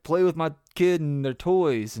to like play with my kid and their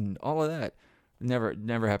toys and all of that.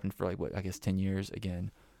 Never happened for like, what, I guess 10 years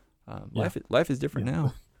again. Life is different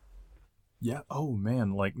now. Yeah. Oh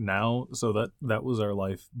man, like now. So that was our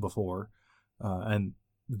life before, and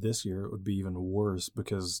this year it would be even worse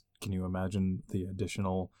because can you imagine the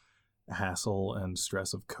additional hassle and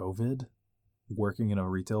stress of COVID, working in a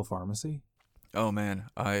retail pharmacy? Oh man,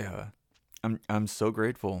 I'm so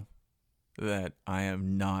grateful that I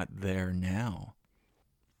am not there now.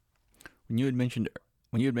 When you had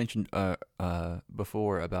mentioned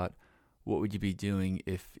before about what would you be doing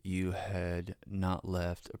if you had not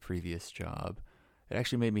left a previous job, it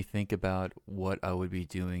actually made me think about what I would be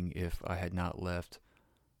doing if I had not left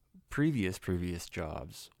previous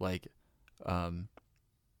jobs. Like, my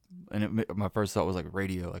first thought was like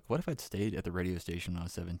radio. Like, what if I'd stayed at the radio station when I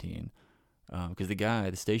was 17? Because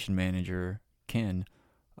the station manager, Ken,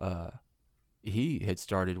 he had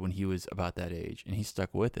started when he was about that age, and he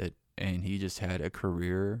stuck with it, and he just had a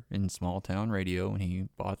career in small town radio, and he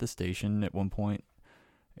bought the station at one point,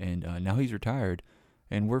 and now he's retired,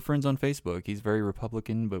 and we're friends on Facebook. He's very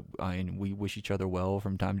Republican, but and we wish each other well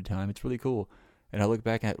from time to time. It's really cool. And I look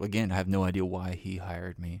back at, again, I have no idea why he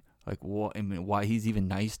hired me, like why he's even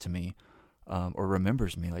nice to me, or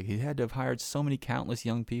remembers me. Like, he had to have hired so many countless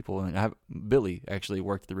young people, and Billy actually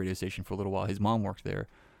worked at the radio station for a little while. His mom worked there.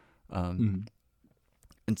 And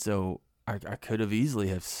so I could have easily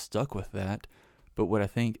have stuck with that, but what I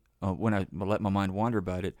think, when I let my mind wander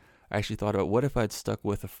about it, I actually thought about, what if I'd stuck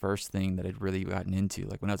with the first thing that I'd really gotten into.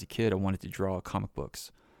 Like, when I was a kid, I wanted to draw comic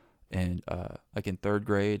books, and like in third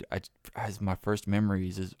grade, as my first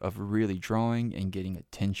memories is of really drawing and getting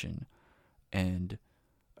attention, and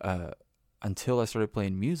until I started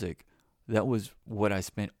playing music, that was what I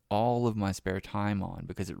spent all of my spare time on,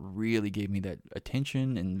 because it really gave me that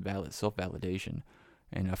attention and self-validation.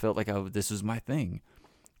 And I felt like this was my thing.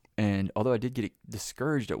 And although I did get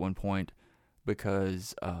discouraged at one point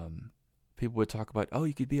because people would talk about, oh,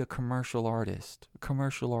 you could be a commercial artist.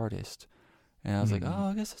 And I was like, oh,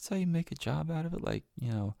 I guess that's how you make a job out of it. Like,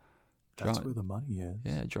 That's where the money is.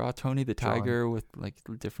 Yeah, draw Tony the Tiger with like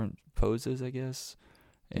different poses, I guess.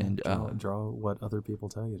 And draw what other people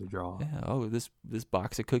tell you to draw. Yeah. Oh, this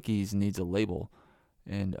box of cookies needs a label,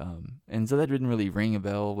 and so that didn't really ring a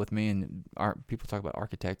bell with me. And people talk about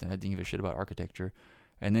architect, and I didn't give a shit about architecture.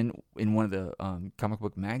 And then in one of the comic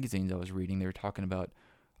book magazines I was reading, they were talking about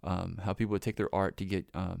how people would take their art to get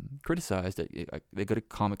criticized. They go to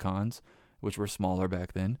Comic Cons, which were smaller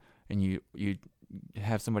back then, and you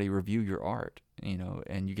have somebody review your art,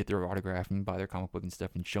 and you get their autograph and you buy their comic book and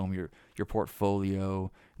stuff and show them your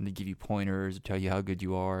portfolio, and they give you pointers to tell you how good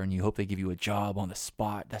you are, and you hope they give you a job on the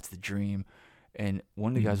spot. That's the dream. And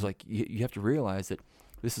one of the guys was like, you have to realize that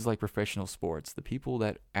this is like professional sports. The people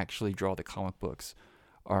that actually draw the comic books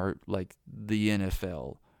are like the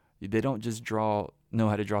NFL. They don't just know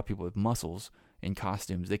how to draw people with muscles and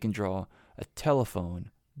costumes. They can draw a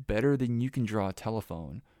telephone better than you can draw a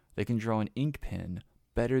telephone. They can draw an ink pen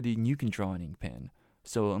better than you can draw an ink pen.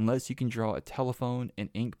 So unless you can draw a telephone, an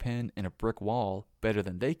ink pen, and a brick wall better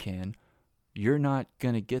than they can, you're not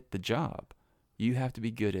going to get the job. You have to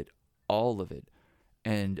be good at all of it.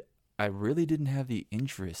 And I really didn't have the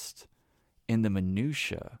interest in the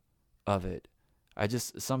minutia of it.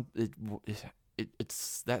 It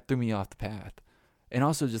it's that threw me off the path. And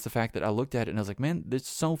also just the fact that I looked at it and I was like, man, there's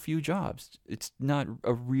so few jobs. It's not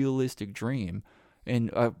a realistic dream.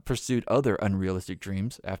 And I pursued other unrealistic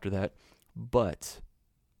dreams after that. But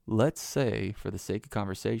let's say, for the sake of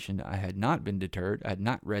conversation, I had not been deterred. I had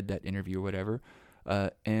not read that interview or whatever.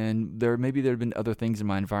 And there had been other things in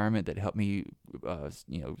my environment that helped me,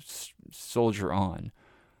 soldier on.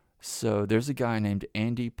 So there's a guy named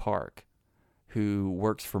Andy Park who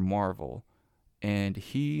works for Marvel, and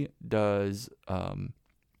he does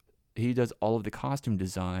all of the costume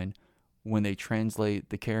design when they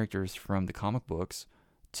translate the characters from the comic books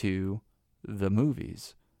to the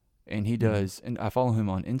movies. And he does, and I follow him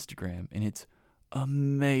on Instagram, and it's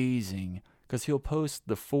amazing because he'll post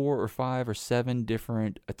the 4 or 5 or 7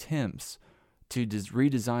 different attempts to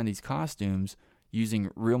redesign these costumes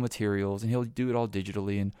using real materials, and he'll do it all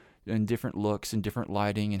digitally and different looks and different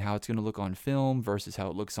lighting and how it's going to look on film versus how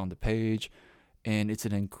it looks on the page. And it's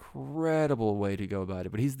an incredible way to go about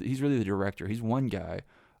it. But he's really the director. He's one guy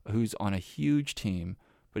who's on a huge team.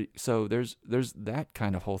 But so there's that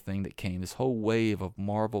kind of whole thing that came, this whole wave of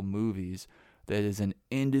Marvel movies that is an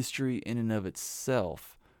industry in and of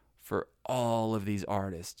itself for all of these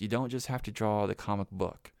artists. You don't just have to draw the comic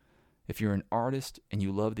book. If you're an artist and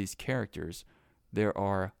you love these characters, there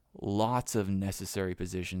are lots of necessary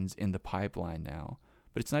positions in the pipeline now.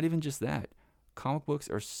 But it's not even just that. Comic books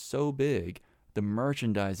are so big, the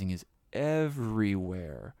merchandising is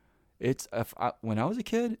everywhere. When I was a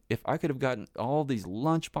kid, if I could have gotten all these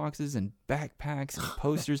lunch boxes and backpacks and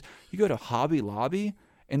posters, you go to Hobby Lobby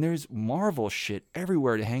and there's Marvel shit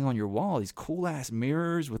everywhere to hang on your wall. These cool ass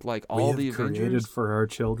mirrors with like all the Avengers. We have created for our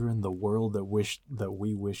children the world that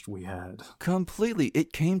we wished we had. Completely,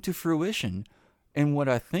 it came to fruition. And what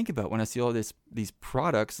I think about when I see all these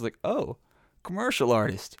products, like, oh, commercial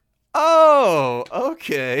artist. Oh,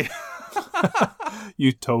 okay.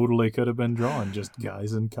 You totally could have been drawing just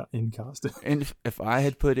guys in costume. And if I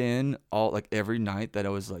had put in every night that I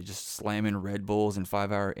was like just slamming Red Bulls and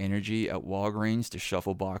 5 Hour Energy at Walgreens to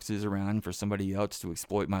shuffle boxes around for somebody else to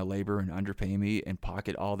exploit my labor and underpay me and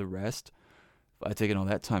pocket all the rest, if I'd taken all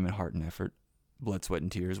that time and heart and effort, blood, sweat,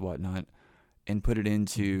 and tears, whatnot, and put it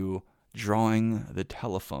into drawing the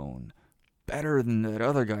telephone better than that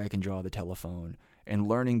other guy can draw the telephone, and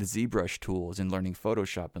learning the ZBrush tools and learning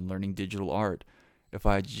Photoshop and learning digital art, if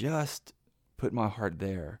I just put my heart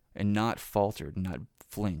there and not faltered, not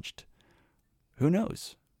flinched, who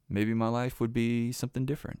knows? Maybe my life would be something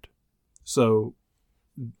different. So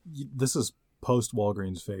this is post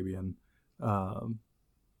Walgreens, Fabian.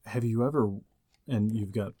 Have you ever, and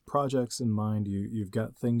you've got projects in mind, you've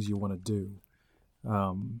got things you want to do,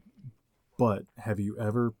 but have you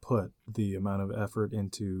ever put the amount of effort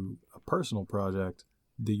into a personal project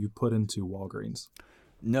that you put into Walgreens?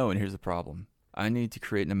 No, and here's the problem. I need to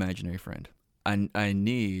create an imaginary friend. I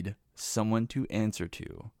need someone to answer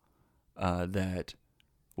to that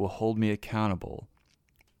will hold me accountable,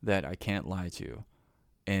 that I can't lie to.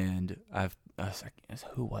 And I was like,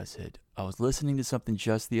 who was it? I was listening to something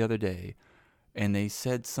just the other day, and they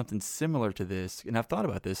said something similar to this, and I've thought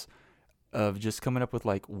about this, of just coming up with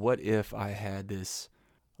like, what if I had this,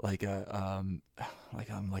 like an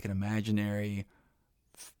imaginary,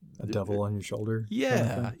 a devil on your shoulder. Yeah,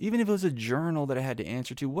 kind of even if it was a journal that I had to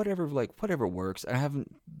answer to, whatever works. I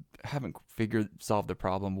haven't solved the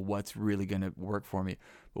problem. What's really gonna work for me?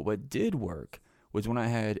 But what did work was when I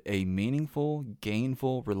had a meaningful,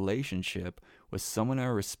 gainful relationship with someone I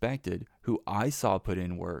respected, who I saw put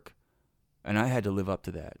in work, and I had to live up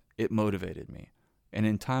to that. It motivated me. And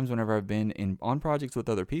in times whenever I've been on projects with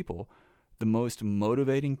other people, the most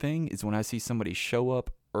motivating thing is when I see somebody show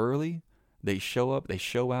up early. They show up, they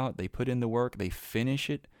show out, they put in the work, they finish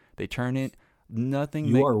it, they turn it. Nothing.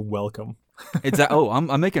 You are welcome.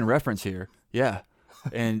 I'm making reference here. Yeah.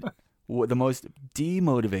 And the most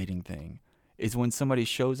demotivating thing is when somebody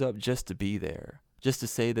shows up just to be there, just to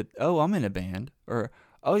say that, oh, I'm in a band, or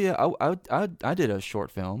oh yeah, I did a short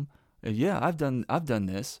film. Yeah, I've done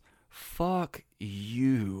this. Fuck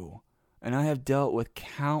you. And I have dealt with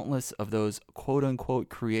countless of those quote unquote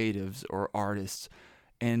creatives or artists,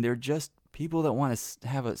 and they're just people that want to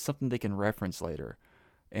have something they can reference later.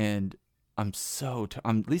 And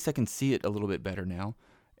at least I can see it a little bit better now,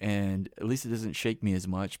 and at least it doesn't shake me as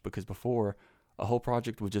much, because before a whole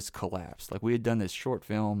project would just collapse. Like, we had done this short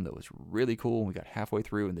film that was really cool, and we got halfway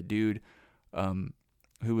through, and the dude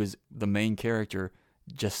who was the main character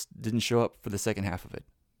just didn't show up for the second half of it.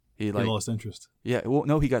 He lost interest. Yeah, well,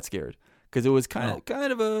 no, he got scared because it was kind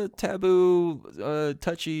of a taboo,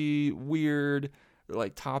 touchy, weird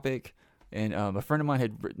like topic, And a friend of mine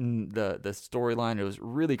had written the storyline. It was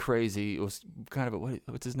really crazy. It was kind of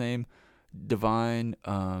what's his name? Divine,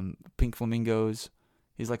 Pink Flamingos.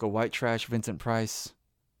 He's like a white trash Vincent Price.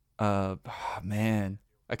 Man,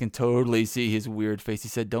 I can totally see his weird face. He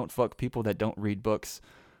said, "Don't fuck people that don't read books."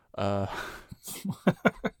 I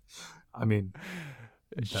mean,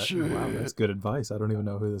 wow, that's good advice. I don't even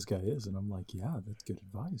know who this guy is, and I'm like, yeah, that's good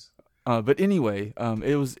advice. But anyway,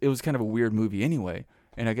 it was kind of a weird movie anyway.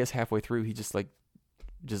 And I guess halfway through, he just he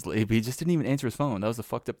just didn't even answer his phone. That was the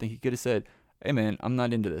fucked up thing. He could have said, "Hey man, I'm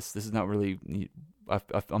not into this. This is not really.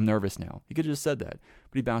 I'm nervous now." He could have just said that,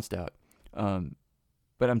 but he bounced out.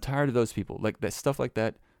 But I'm tired of those people. Like that stuff like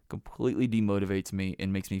that completely demotivates me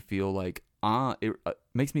and makes me feel like it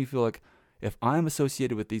makes me feel like if I'm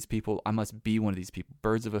associated with these people, I must be one of these people,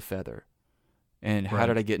 birds of a feather. And how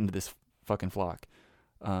did I get into this fucking flock?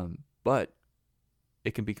 But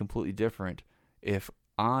it can be completely different if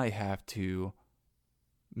I have to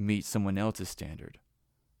meet someone else's standard.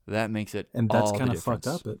 That makes it and that's kind of fucked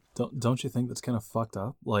up. Don't you think that's kind of fucked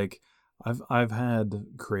up? Like I've had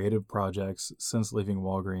creative projects since leaving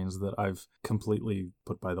Walgreens that I've completely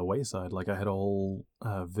put by the wayside. Like I had a whole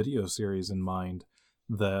video series in mind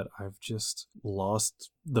that I've just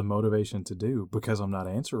lost the motivation to do because I'm not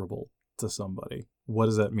answerable to somebody. What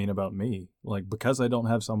does that mean about me? Like, because I don't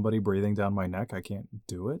have somebody breathing down my neck, I can't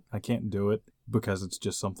do it. I can't do it because it's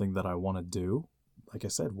just something that I want to do. Like I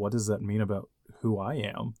said, what does that mean about who I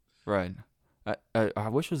am? Right. I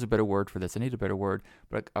wish there was a better word for this. I need a better word,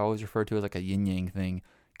 but I always refer to it as like a yin yang thing,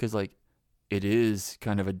 because like it is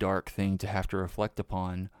kind of a dark thing to have to reflect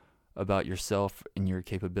upon about yourself and your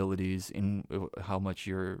capabilities and how much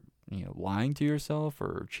you're lying to yourself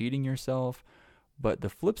or cheating yourself. But the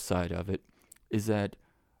flip side of it is that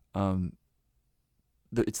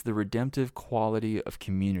it's the redemptive quality of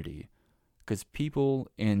community, because people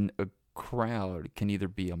in a crowd can either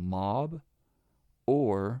be a mob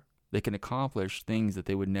or they can accomplish things that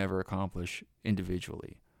they would never accomplish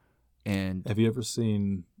individually. And have you ever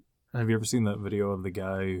seen that video of the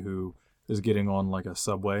guy who is getting on like a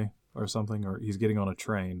subway or something, or he's getting on a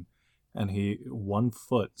train and one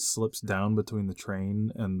foot slips down between the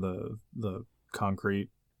train and the concrete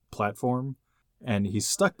platform and he's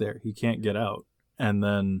stuck there. He can't get out. And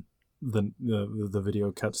then the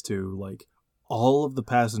video cuts to like all of the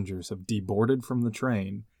passengers have deboarded from the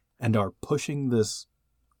train and are pushing this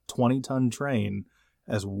 20-ton train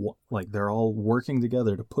like they're all working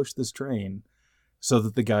together to push this train so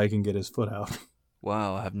that the guy can get his foot out.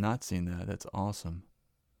 Wow, I have not seen that. That's awesome.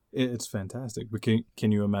 It's fantastic. But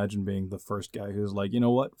can you imagine being the first guy who's like, you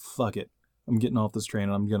know what? Fuck it. I'm getting off this train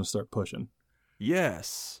and I'm going to start pushing.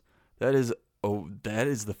 Yes. That is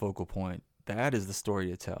the focal point. That is the story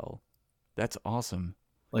to tell. That's awesome.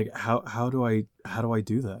 Like how do I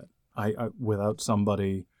do that? I without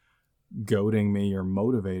somebody goading me or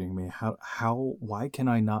motivating me. Why can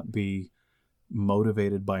I not be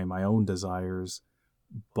motivated by my own desires,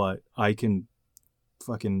 but I can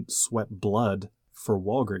fucking sweat blood for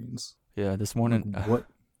Walgreens? Yeah, this morning.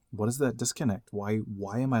 What is that disconnect? Why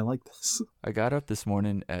am I like this? I got up this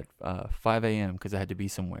morning at 5 a.m. because I had to be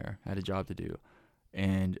somewhere. I had a job to do,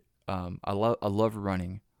 and I love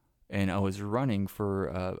running, and I was running for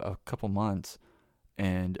a couple months,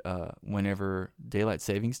 and whenever daylight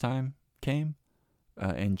savings time came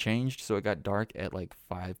and changed, so it got dark at like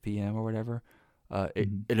 5 p.m. or whatever, it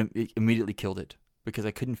immediately killed it, because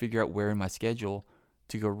I couldn't figure out where in my schedule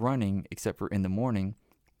to go running except for in the morning.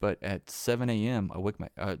 But at 7 a.m.,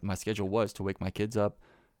 my schedule was to wake my kids up,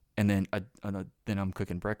 and then I'm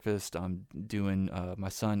cooking breakfast. I'm doing my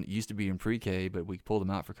son used to be in pre-K, but we pulled him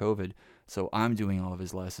out for COVID, so I'm doing all of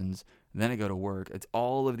his lessons. And then I go to work. It's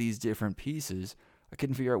all of these different pieces. I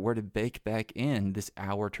couldn't figure out where to bake back in this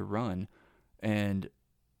hour to run, and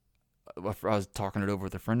I was talking it over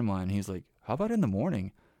with a friend of mine. He's like, "How about in the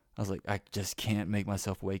morning?" I was like, "I just can't make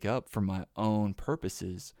myself wake up for my own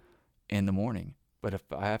purposes in the morning." But if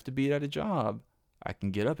I have to be at a job, I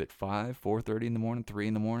can get up at 5, 4:30 in the morning, 3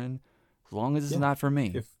 in the morning, as long as it's not for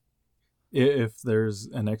me. If there's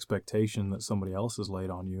an expectation that somebody else has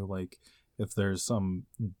laid on you, like if there's some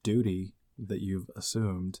duty that you've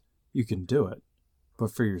assumed, you can do it.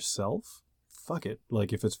 But for yourself, fuck it.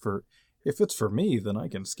 Like if it's for me, then I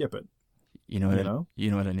can skip it. You know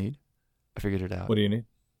what I need? I figured it out. What do you need?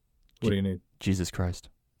 What do you need? Jesus Christ.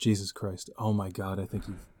 Jesus Christ. Oh my God, I think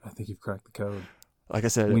you've cracked the code. Like I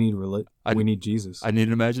said, we need Jesus. I need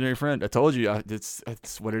an imaginary friend. I told you, it's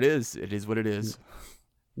what it is. It is what it is.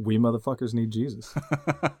 We motherfuckers need Jesus.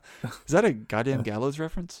 Is that a goddamn Gallows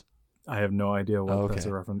reference? I have no idea what that's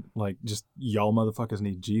a reference. Like, just y'all motherfuckers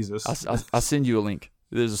need Jesus. I'll send you a link.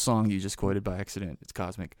 There's a song you just quoted by accident. It's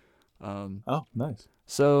Cosmic. Oh, nice.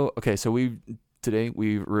 So today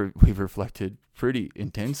we've reflected pretty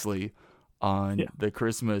intensely on the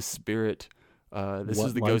Christmas spirit. This what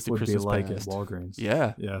is the life Ghost of would Christmas be like Past. at Walgreens.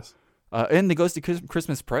 Yeah. Yes. And the Ghost of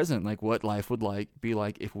Christmas Present, like what life would be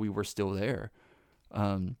like if we were still there.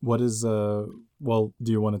 What is well,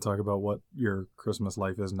 do you want to talk about what your Christmas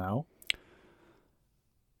life is now?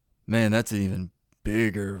 Man, that's an even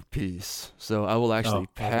bigger piece. So I will actually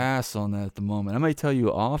pass on that at the moment. I might tell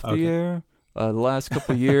you off the air. The last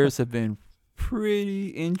couple of years have been pretty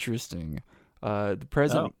interesting.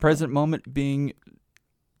 The present moment being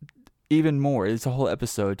even more. It's a whole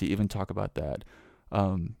episode to even talk about that.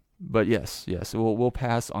 But yes, we'll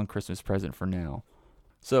pass on Christmas Present for now.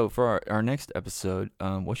 So for our next episode,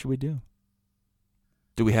 what should we do?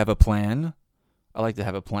 Do we have a plan? I like to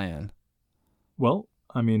have a plan. Well,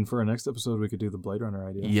 I mean, for our next episode, we could do the Blade Runner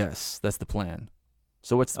idea. Yes, that's the plan.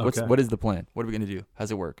 So what is the plan? What are we going to do?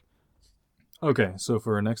 How's it work? Okay, so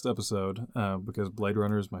for our next episode, because Blade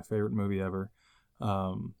Runner is my favorite movie ever,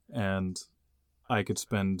 and I could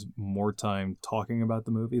spend more time talking about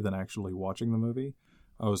the movie than actually watching the movie,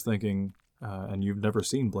 I was thinking, and you've never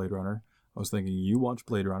seen Blade Runner, I was thinking you watch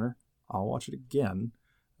Blade Runner, I'll watch it again,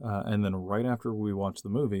 and then right after we watch the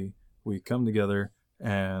movie, we come together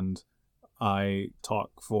and I talk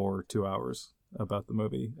for 2 hours about the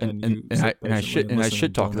movie, and I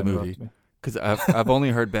should talk the movie because I've only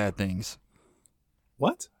heard bad things.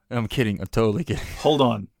 What? I'm kidding. I'm totally kidding. Hold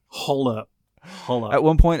up. At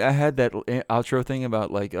one point, I had that outro thing about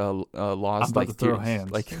like lost, like throw tears,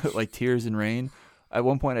 hands, like tears in rain. At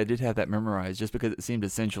one point, I did have that memorized just because it seemed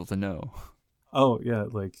essential to know. Oh yeah,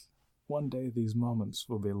 like one day these moments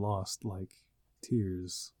will be lost like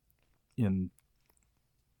tears in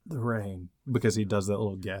the rain, because he does that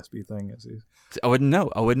little gaspy thing as he. I wouldn't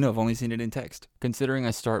know. I've only seen it in text. Considering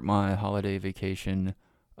I start my holiday vacation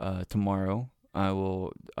tomorrow,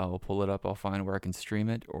 I'll pull it up. I'll find where I can stream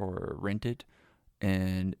it or rent it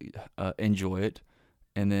and enjoy it,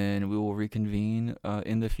 and then we will reconvene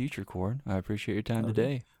in the future. Cord, I appreciate your time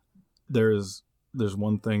today. There's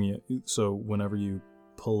one thing. So whenever you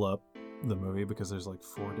pull up the movie, because there's like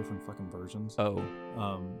 4 different fucking versions. Oh.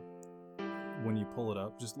 When you pull it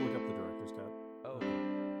up, just look up the director's cut. Oh.